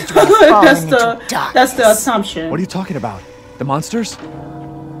the village, we've fallen into darkness. That's the assumption. What are you talking about? The monsters?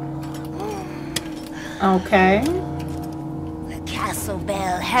 Okay. The castle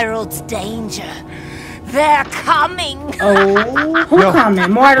bell heralds danger. They're coming. Oh, who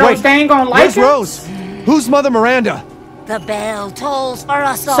coming? More of those dang on Where's LYCANS? Rose? Who's Mother Miranda? The bell tolls for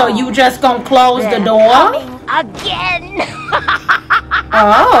us all. So you just gonna close the door? Coming again.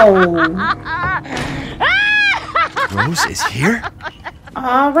 Oh. Rose is here?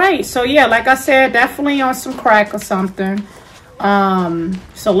 All right. So yeah, like I said, definitely on some crack or something.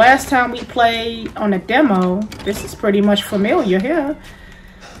 So last time we played on a demo, this is pretty much familiar here.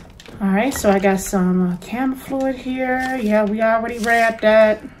 All right, so I got some camera fluid here. Yeah, we already read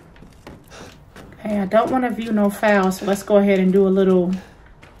that. Okay, I don't want to view no files, so let's go ahead and do a little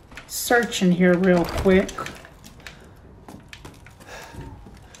searching here real quick.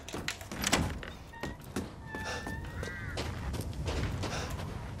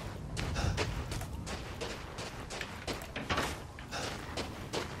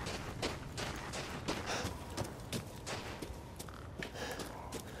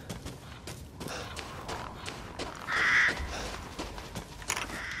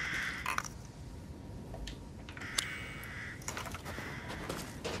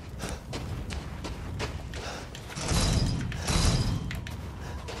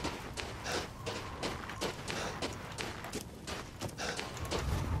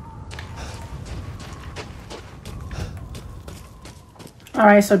 All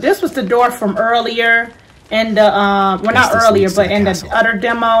right, so this was the door from earlier in the, well, not earlier, but in the other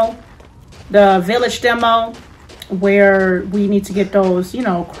demo, the village demo, where we need to get those, you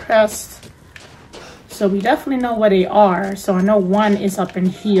know, crests. So we definitely know where they are. So I know one is up in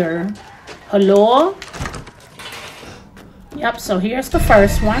here. Hello? Yep, so here's the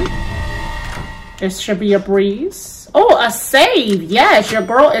first one. This should be a breeze. Oh, a save. Yes, your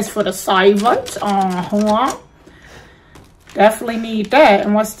girl is for the savant. Definitely need that.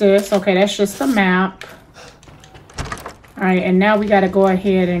 And what's this? Okay, that's just the map. All right, and now we got to go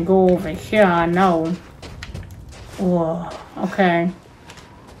ahead and go over here. I know. Oh, okay.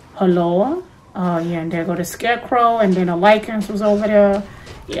 Hello? Oh, yeah, and there go the Scarecrow, and then the LYCANS was over there.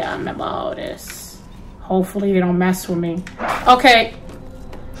 Yeah, I remember all this. Hopefully they don't mess with me. Okay,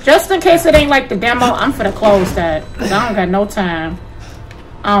 just in case it ain't like the demo, I'm finna close that, because I don't got no time.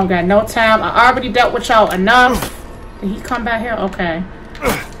 I don't got no time. I already dealt with y'all enough. Did he come back here? Okay.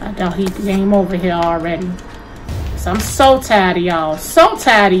 I thought he came over here already. So I'm so tired of y'all. So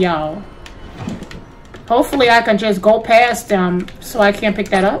tired of y'all. Hopefully I can just go past them so I can't pick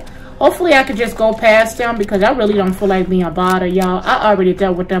that up. Hopefully I can just go past them because I really don't feel like being a bother, y'all. I already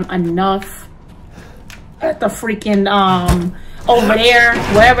dealt with them enough at the freaking, over there,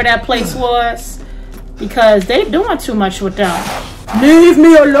 wherever that place was. Because they doing too much with them. Leave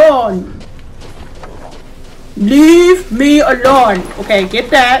me alone. Leave me alone. Okay, get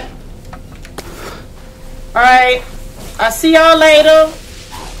that. Alright. I'll see y'all later.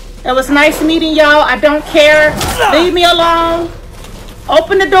 It was nice meeting y'all. I don't care. Leave me alone.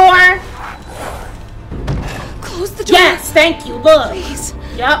 Open the door. Close the door. Yes, thank you. Look. Please.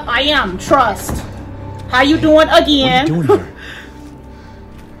 Yep, I am. Trust. How you doing again? What are you doing here?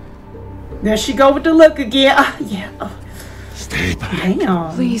 There she go with the look again. Yeah. Stay back.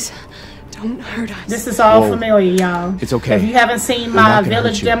 Damn. Please, don't hurt us. This is all familiar, y'all. It's okay. If you haven't seen my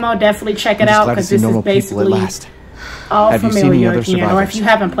village demo, definitely check it out because this is basically all familiar again. Or if you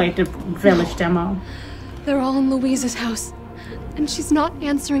haven't played the village demo. They're all in Louise's house. And she's not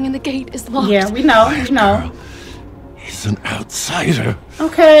answering and the gate is locked. Yeah, we know, we know. He's an outsider.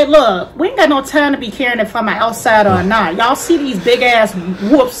 Okay, look, we ain't got no time to be caring if I'm an outsider or not. Y'all see these big ass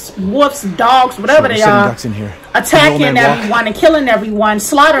wolves, dogs, whatever they are, ducks in here. attacking everyone and killing everyone,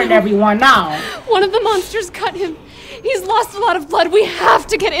 slaughtering everyone now. One of the monsters cut him. He's lost a lot of blood. We have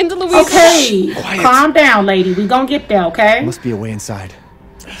to get into Louisa. Okay, calm down, lady. We gonna get there, okay? Must be a way inside.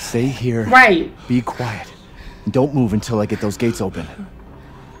 Stay here. Right. Be quiet. And don't move until I get those gates open.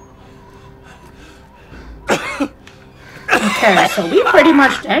 Okay, so we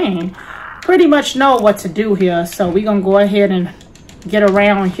pretty much know what to do here. So we gonna go ahead and get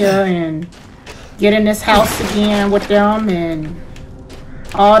around here and get in this house again with them and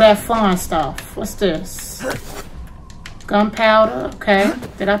all that fun stuff. What's this? Gunpowder. Okay,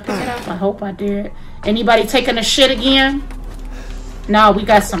 did I pick it up? I hope I did. Anybody taking a shit again? No, we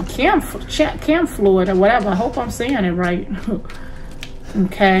got some cam fluid or whatever. I hope I'm saying it right.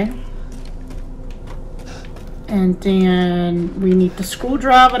 Okay. And then we need the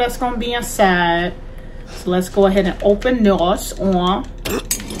screwdriver that's going to be inside. So let's go ahead and open this on.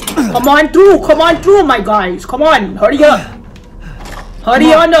 Come on through, my guys. Come on, hurry up.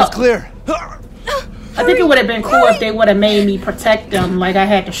 Hurry on up. It's clear. I think it would have been cool if they would have made me protect them, like I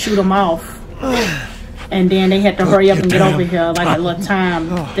had to shoot them off. And then they had to hurry up and get over here, like a little time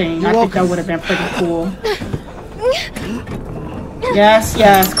thing. I think that would have been pretty cool. Yes,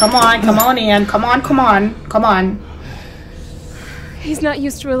 yes. Come on in. Come on. He's not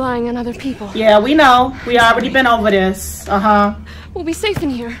used to relying on other people. Yeah, we know. We already been over this. We'll be safe in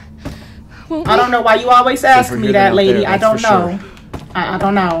here. Won't we? I don't know why you always ask me that, lady. I don't know. I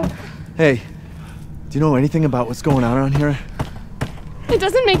don't know. Hey, do you know anything about what's going on around here? It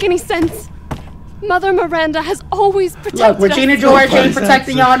doesn't make any sense. Mother Miranda has always protected us. Look, Regina George ain't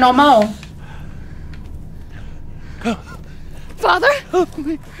protecting y'all no more. Father?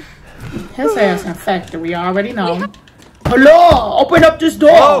 His ass infected, we already know. Hello, open up this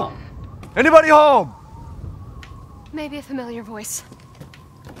door. Hello? Anybody home? Maybe a familiar voice.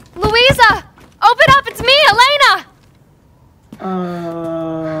 Louisa! Open up, it's me, Elena!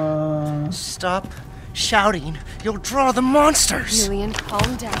 Stop shouting. You'll draw the monsters. Julian,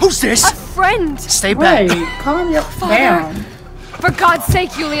 calm down. Who's this? A friend. Stay back. Wait, calm your down. For God's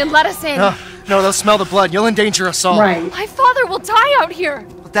sake, Julian, let us in. No, they'll smell the blood. You'll endanger us all. Right. My father will die out here.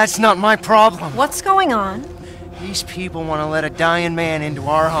 But that's not my problem. What's going on? These people want to let a dying man into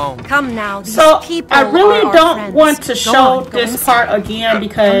our home. Come now, these So people I really are don't friends. want to show Go this part again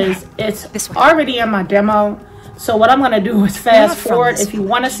because it's already in my demo. So what I'm going to do is fast forward. If you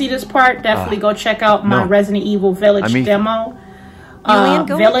want to see this part, definitely go check out my Resident Evil Village demo. Julian,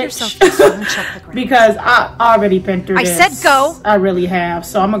 go Village. yourself and check the ground. Because I already been through this. I said go. I really have.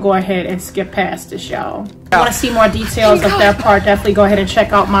 So I'm going to go ahead and skip past this, y'all. If you want to see more details of that part, definitely go ahead and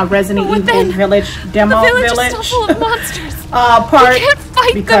check out my Resident Evil Village demo. The village is still full of monsters. Part. We can't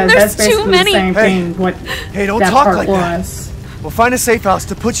fight because them. There's that's basically too many. the same thing. What Hey, don't that talk part like was. that. We'll find a safe house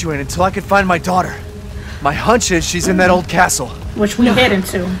to put you in until I can find my daughter. My hunch is she's in that old castle. Which we head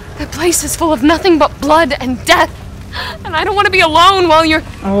into. That place is full of nothing but blood and death. And I don't want to be alone while you're...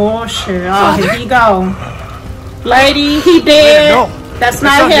 Oh, shit. Oh, here he go. Lady, he dead. No. That's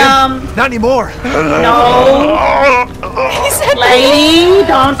not him. Not anymore. No. He said... Lady,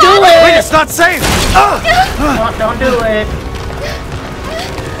 don't do it. Wait, it's not safe. Don't do it.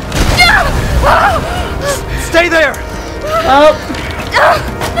 Stay there. Oh.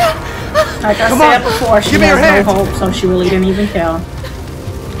 Like I said before, she has no hope, so she really didn't even care.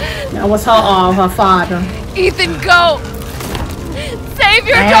 That was her father. Ethan, go! Save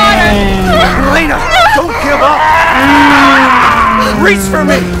your daughter! Elena, don't give up! Reach for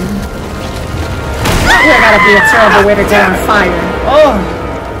me! There gotta be a terrible way to go on fire. Oh!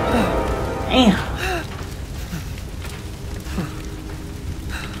 Damn.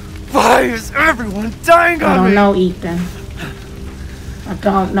 Why is everyone dying on me? I don't know, Ethan. I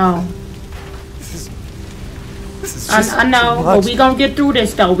don't know. I know, but we gonna get through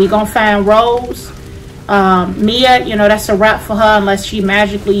this though. We gonna find Rose. Mia, you know, that's a wrap for her unless she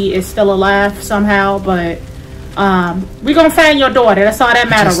magically is still alive somehow. But we gonna find your daughter. That's all that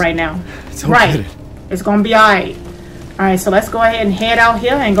matters right now. Right. It's gonna be alright. Alright, so let's go ahead and head out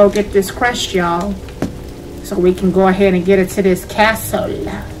here and go get this crest, y'all. So we can go ahead and get into this castle.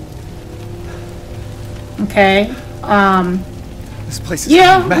 Okay. This place is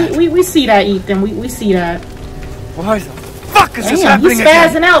mad. We see that, Ethan. We see that. Why the fuck is this happening he's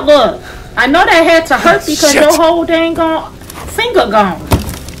spazzing out. Look, I know that had to hurt because your whole dang finger gone.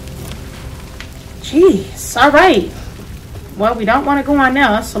 Jeez. All right. Well, we don't want to go on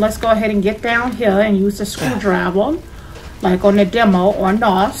there, so let's go ahead and get down here and use the screwdriver. like on the demo on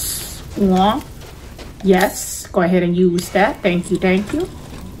NOS. Yes, go ahead and use that. Thank you, thank you.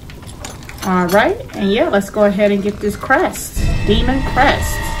 All right, and yeah, let's go ahead and get this crest, demon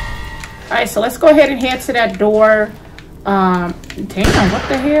crest. All right, so let's go ahead and head to that door. Damn, what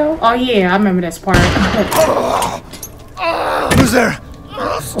the hell? Oh yeah, I remember this part. Who's there?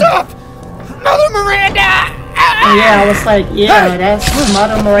 Stop! Mother Miranda! Yeah, I was like, yeah, that's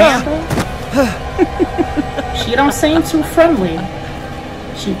Mother Miranda. She don't seem too friendly.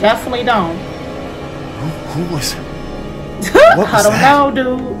 She definitely don't. Who was? I don't know,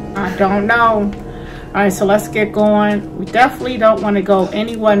 dude. I don't know. Alright, so let's get going. We definitely don't want to go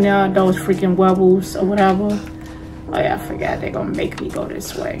anywhere near those freaking werewolves or whatever. Oh yeah, I forgot. They're gonna make me go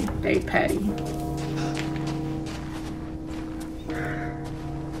this way. They petty.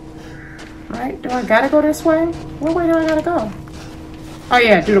 Right? Do I gotta go this way? What way do I gotta go? Oh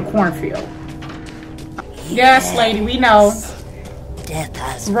yeah, through the cornfield. Yes, lady, we know. Death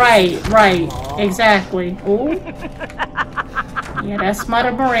has right, exactly. Ooh. Yeah, that's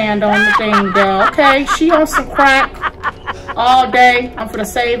Mother Miranda on the thing, girl. Okay, she on some crack all day. I'm gonna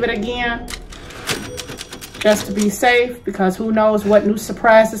save it again. Just to be safe, because who knows what new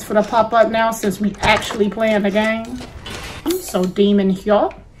surprises for the pop up now since we actually playing the game. So demon here.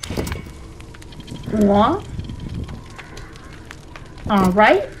 One.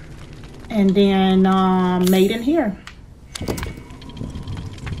 Alright. And then maiden here.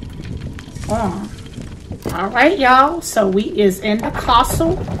 Alright, y'all. So we is in the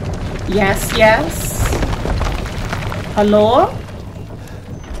castle. Yes, yes. Hello?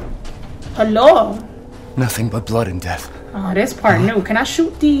 Hello? Nothing but blood and death. Oh, this part new. Can I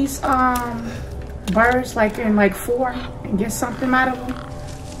shoot these birds like in like 4 and get something out of them?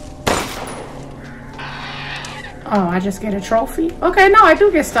 Oh, I just get a trophy? Okay, no, I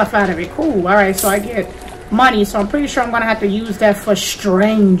do get stuff out of it. Cool. Alright, so I get money. So I'm pretty sure I'm gonna have to use that for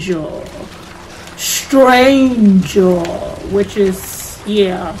Stranger. Which is,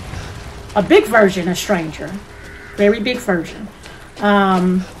 yeah, a big version of Stranger. Very big version.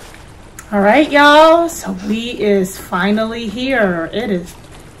 Alright, y'all. So we is finally here. It is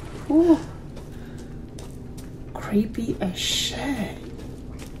creepy as shit.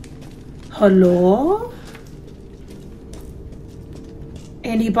 Hello?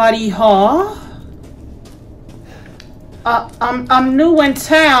 Anybody here? I'm new in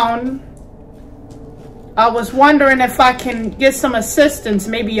town. I was wondering if I can get some assistance,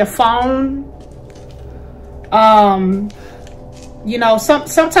 maybe a phone. You know,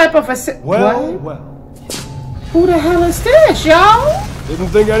 some type of assistance. Well. Who the hell is this, y'all? Didn't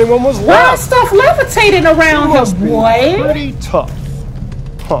think anyone was Why left. is stuff levitating around here, boy? Pretty tough.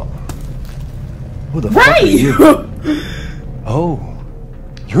 Huh. Who the fuck are you? Oh,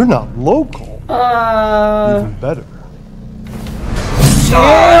 you're not local. Even better.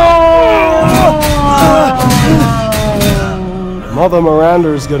 Mother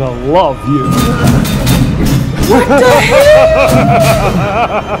Miranda's gonna love you. What the hell?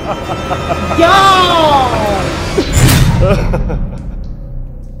 Y'all!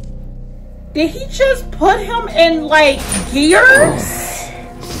 Did he just put him in like gears?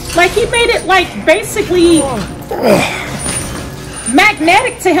 Like he made it like basically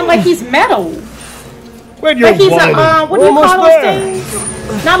magnetic to him, like he's metal. Like he's a what do you call those things?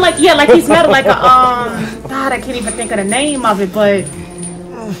 Not like, yeah, like he's metal, like a God, I can't even think of the name of it, but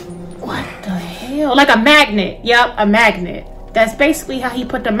what the hell? Like a magnet. Yep, a magnet. That's basically how he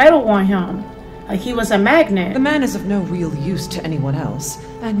put the metal on him. Like he was a magnet. The man is of no real use to anyone else,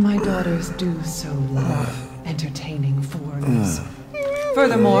 and my daughters do so love entertaining foreigners.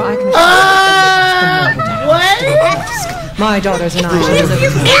 Furthermore, I can assure you what? My daughters and I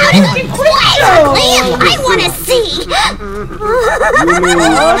I want to see.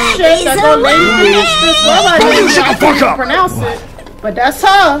 Oh shit, that's a lady. Shut the fuck up. Pronounce it, but that's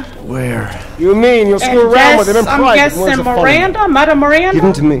her. Where? You mean you'll screw around with it in private? I'm guessing Miranda, Mother Miranda. Give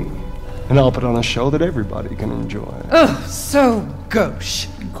them to me, and I'll put on a show that everybody can enjoy. Oh, so gauche.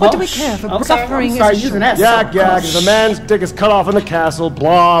 What do we care for suffering? Start using that. Yak, the man's dick is cut off in the castle.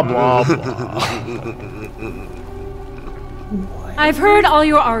 Blah blah blah. I've heard all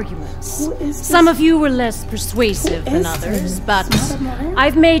your arguments. Some of you were less persuasive than others, but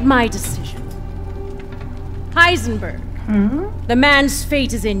I've made my decision. Heisenberg, the man's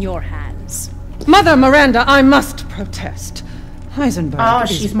fate is in your hands. Mother Miranda, I must protest. Heisenberg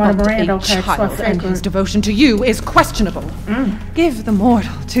she's is Mother but Miranda, a okay, child, and his devotion to you is questionable. Give the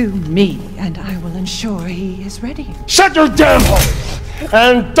mortal to me, and I will ensure he is ready. Shut your damn hole!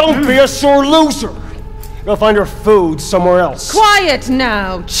 And don't be a sore loser! Go find your food somewhere else. Quiet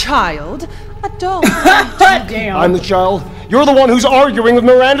now, child. Adult. Damn. I'm the child. You're the one who's arguing with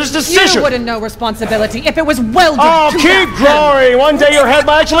Miranda's decision. You wouldn't know responsibility if it was welded Oh, to keep that. growing. One day your head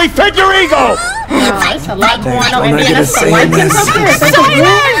might actually fit your ego. There's a lot going on. Don't And I then get a that's the say in license this? up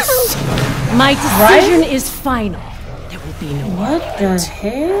there. Silence! My decision is final. There will be no What the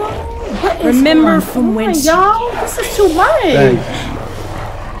hell? What is Remember going from on, whence y'all? This is too much.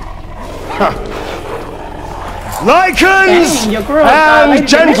 LYCANS Dang, your girl, and Lady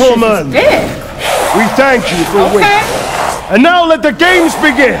gentlemen, Demetrius is dead. we thank you for waiting. And now let the games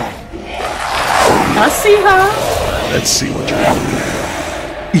begin. I see her. Let's see what you're doing.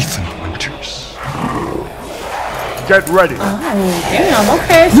 Ethan Winters. Get ready. Oh, damn.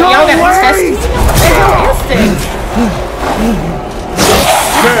 Okay, so y'all got to test me. What the hell is this?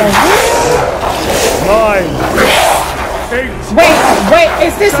 10, 9, 8. Wait,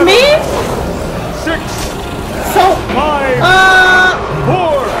 is this 7, me? 6, So, 5,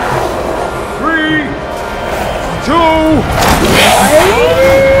 4, 3, 2.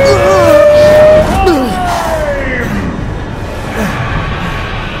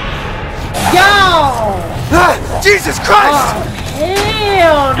 Yo! Jesus Christ!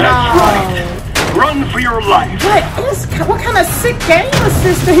 Hell no! Run for your life. What kind of sick game is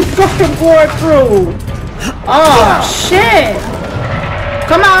this they fucking going through? Oh shit!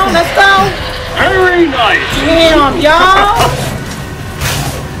 Come on, let's go! Very nice. Damn, y'all!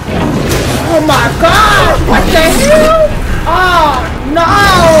 Oh my god! What the hell? Oh no!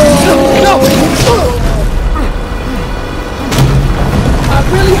 I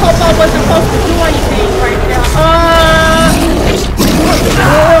really hope I wasn't supposed to do anything right now.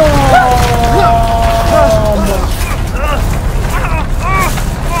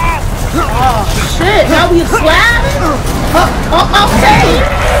 Oh shit! Now we sliding? Okay.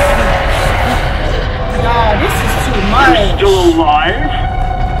 Y'all, this is too much. You're still alive?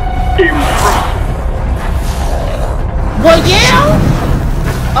 Impressive. Well, yeah.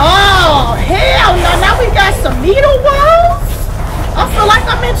 Oh hell no! Now we got some needle walls. I feel like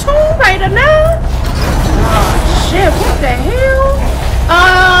I'm in Tomb Raider now. Oh shit! What the hell?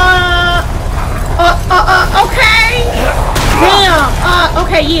 Okay. Damn.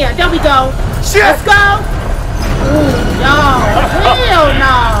 Okay, yeah. There we go. Shit. Let's go. Ooh, y'all. Hell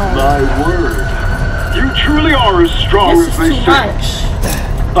no. My word. You truly are as strong This as is they too say. much.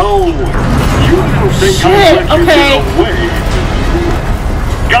 Oh, you don't think Shit, I'd let you okay. get away?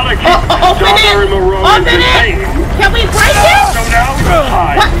 Gotta keep Open it. Maroon Open it. contained. Can we break it? So now it's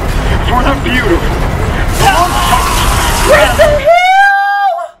time What? for the beautiful. What the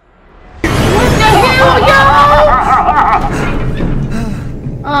hell? What the hell, y'all?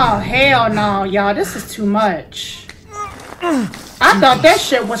 Oh, hell no, y'all. This is too much. I thought that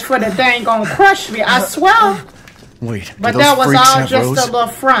shit was for the dang on crush me. I swear. Wait, But that was all just a little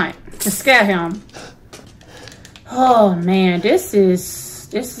front to scare him. Oh man, this is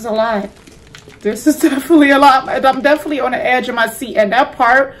a lot. This is definitely a lot. I'm definitely on the edge of my seat. And that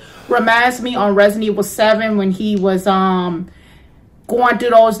part reminds me on Resident Evil 7 when he was going through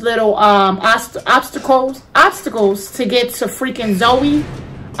those little obstacles to get to freaking Zoe.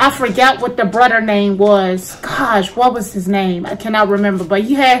 I forgot what the brother name was. Gosh, what was his name? I cannot remember. But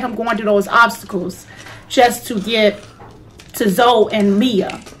he had him going through those obstacles just to get to Zoe and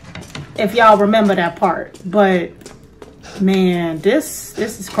Mia. If y'all remember that part. But man, this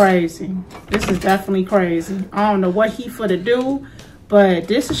is crazy. This is definitely crazy. I don't know what he for to do, but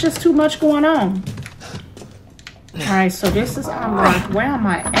this is just too much going on. Alright, so this is unlocked. Where am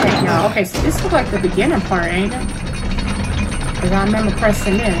I at, y'all? Okay, so this looks like the beginning part, ain't it? Because I remember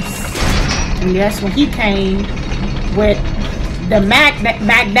pressing this. And that's when he came with the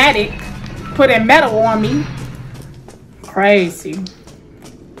magnetic putting metal on me. Crazy.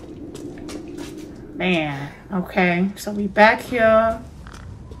 Man. Okay, so we back here.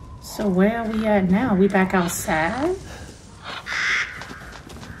 So where are we at now? We back outside?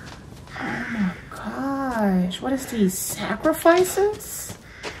 Oh my gosh. What is these sacrifices?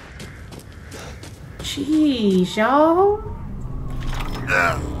 Jeez, y'all.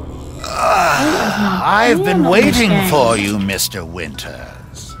 I've been waiting for you, Mr.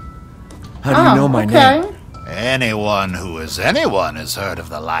 Winters. How do you know my name? Anyone who is anyone has heard of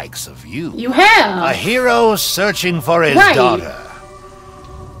the likes of you. You have. A hero searching for his Right. daughter.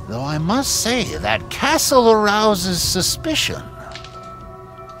 Though I must say, that castle arouses suspicion.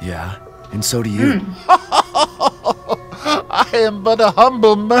 Yeah, and so do you. I am but a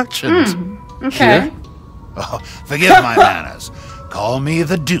humble merchant. Okay. Here? Oh, forgive my manners. Call me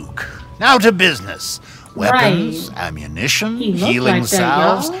the Duke. Now to business. Weapons, ammunition, healing like that,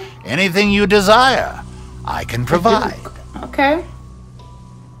 salves, y'all. anything you desire, I can provide. Okay.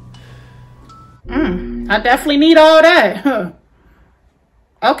 I definitely need all that.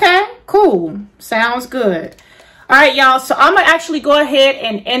 Okay, cool. Sounds good. All right, y'all. So I'm going to actually go ahead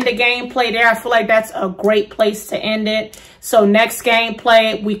and end the gameplay there. I feel like that's a great place to end it. So next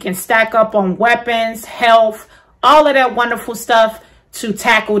gameplay, we can stack up on weapons, health, all of that wonderful stuff to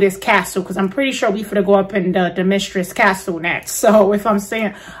tackle this castle. Because I'm pretty sure we finna go up in the Mistress Castle next. So if I'm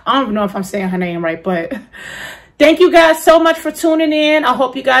saying, I don't even know if I'm saying her name right, but thank you guys so much for tuning in. I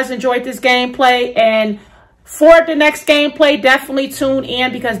hope you guys enjoyed this gameplay. And for the next gameplay, definitely tune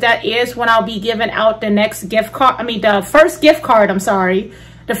in because that is when I'll be giving out the next gift card. I mean, the first gift card, I'm sorry.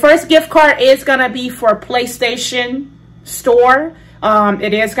 The first gift card is going to be for PlayStation Store.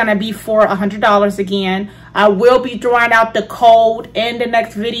 It is going to be for $100 again. I will be throwing out the code in the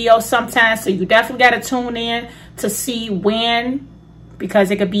next video sometime. So you definitely got to tune in to see when,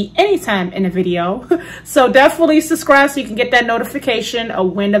 because it could be anytime in the video. So definitely subscribe so you can get that notification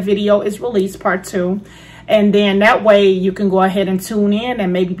of when the video is released, part 2. And then that way you can go ahead and tune in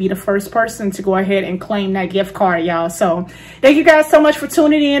and maybe be the first person to go ahead and claim that gift card, y'all. So thank you guys so much for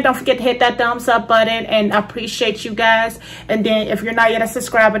tuning in. Don't forget to hit that thumbs up button, and I appreciate you guys. And then if you're not yet a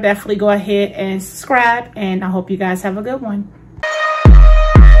subscriber, definitely go ahead and subscribe. And I hope you guys have a good one.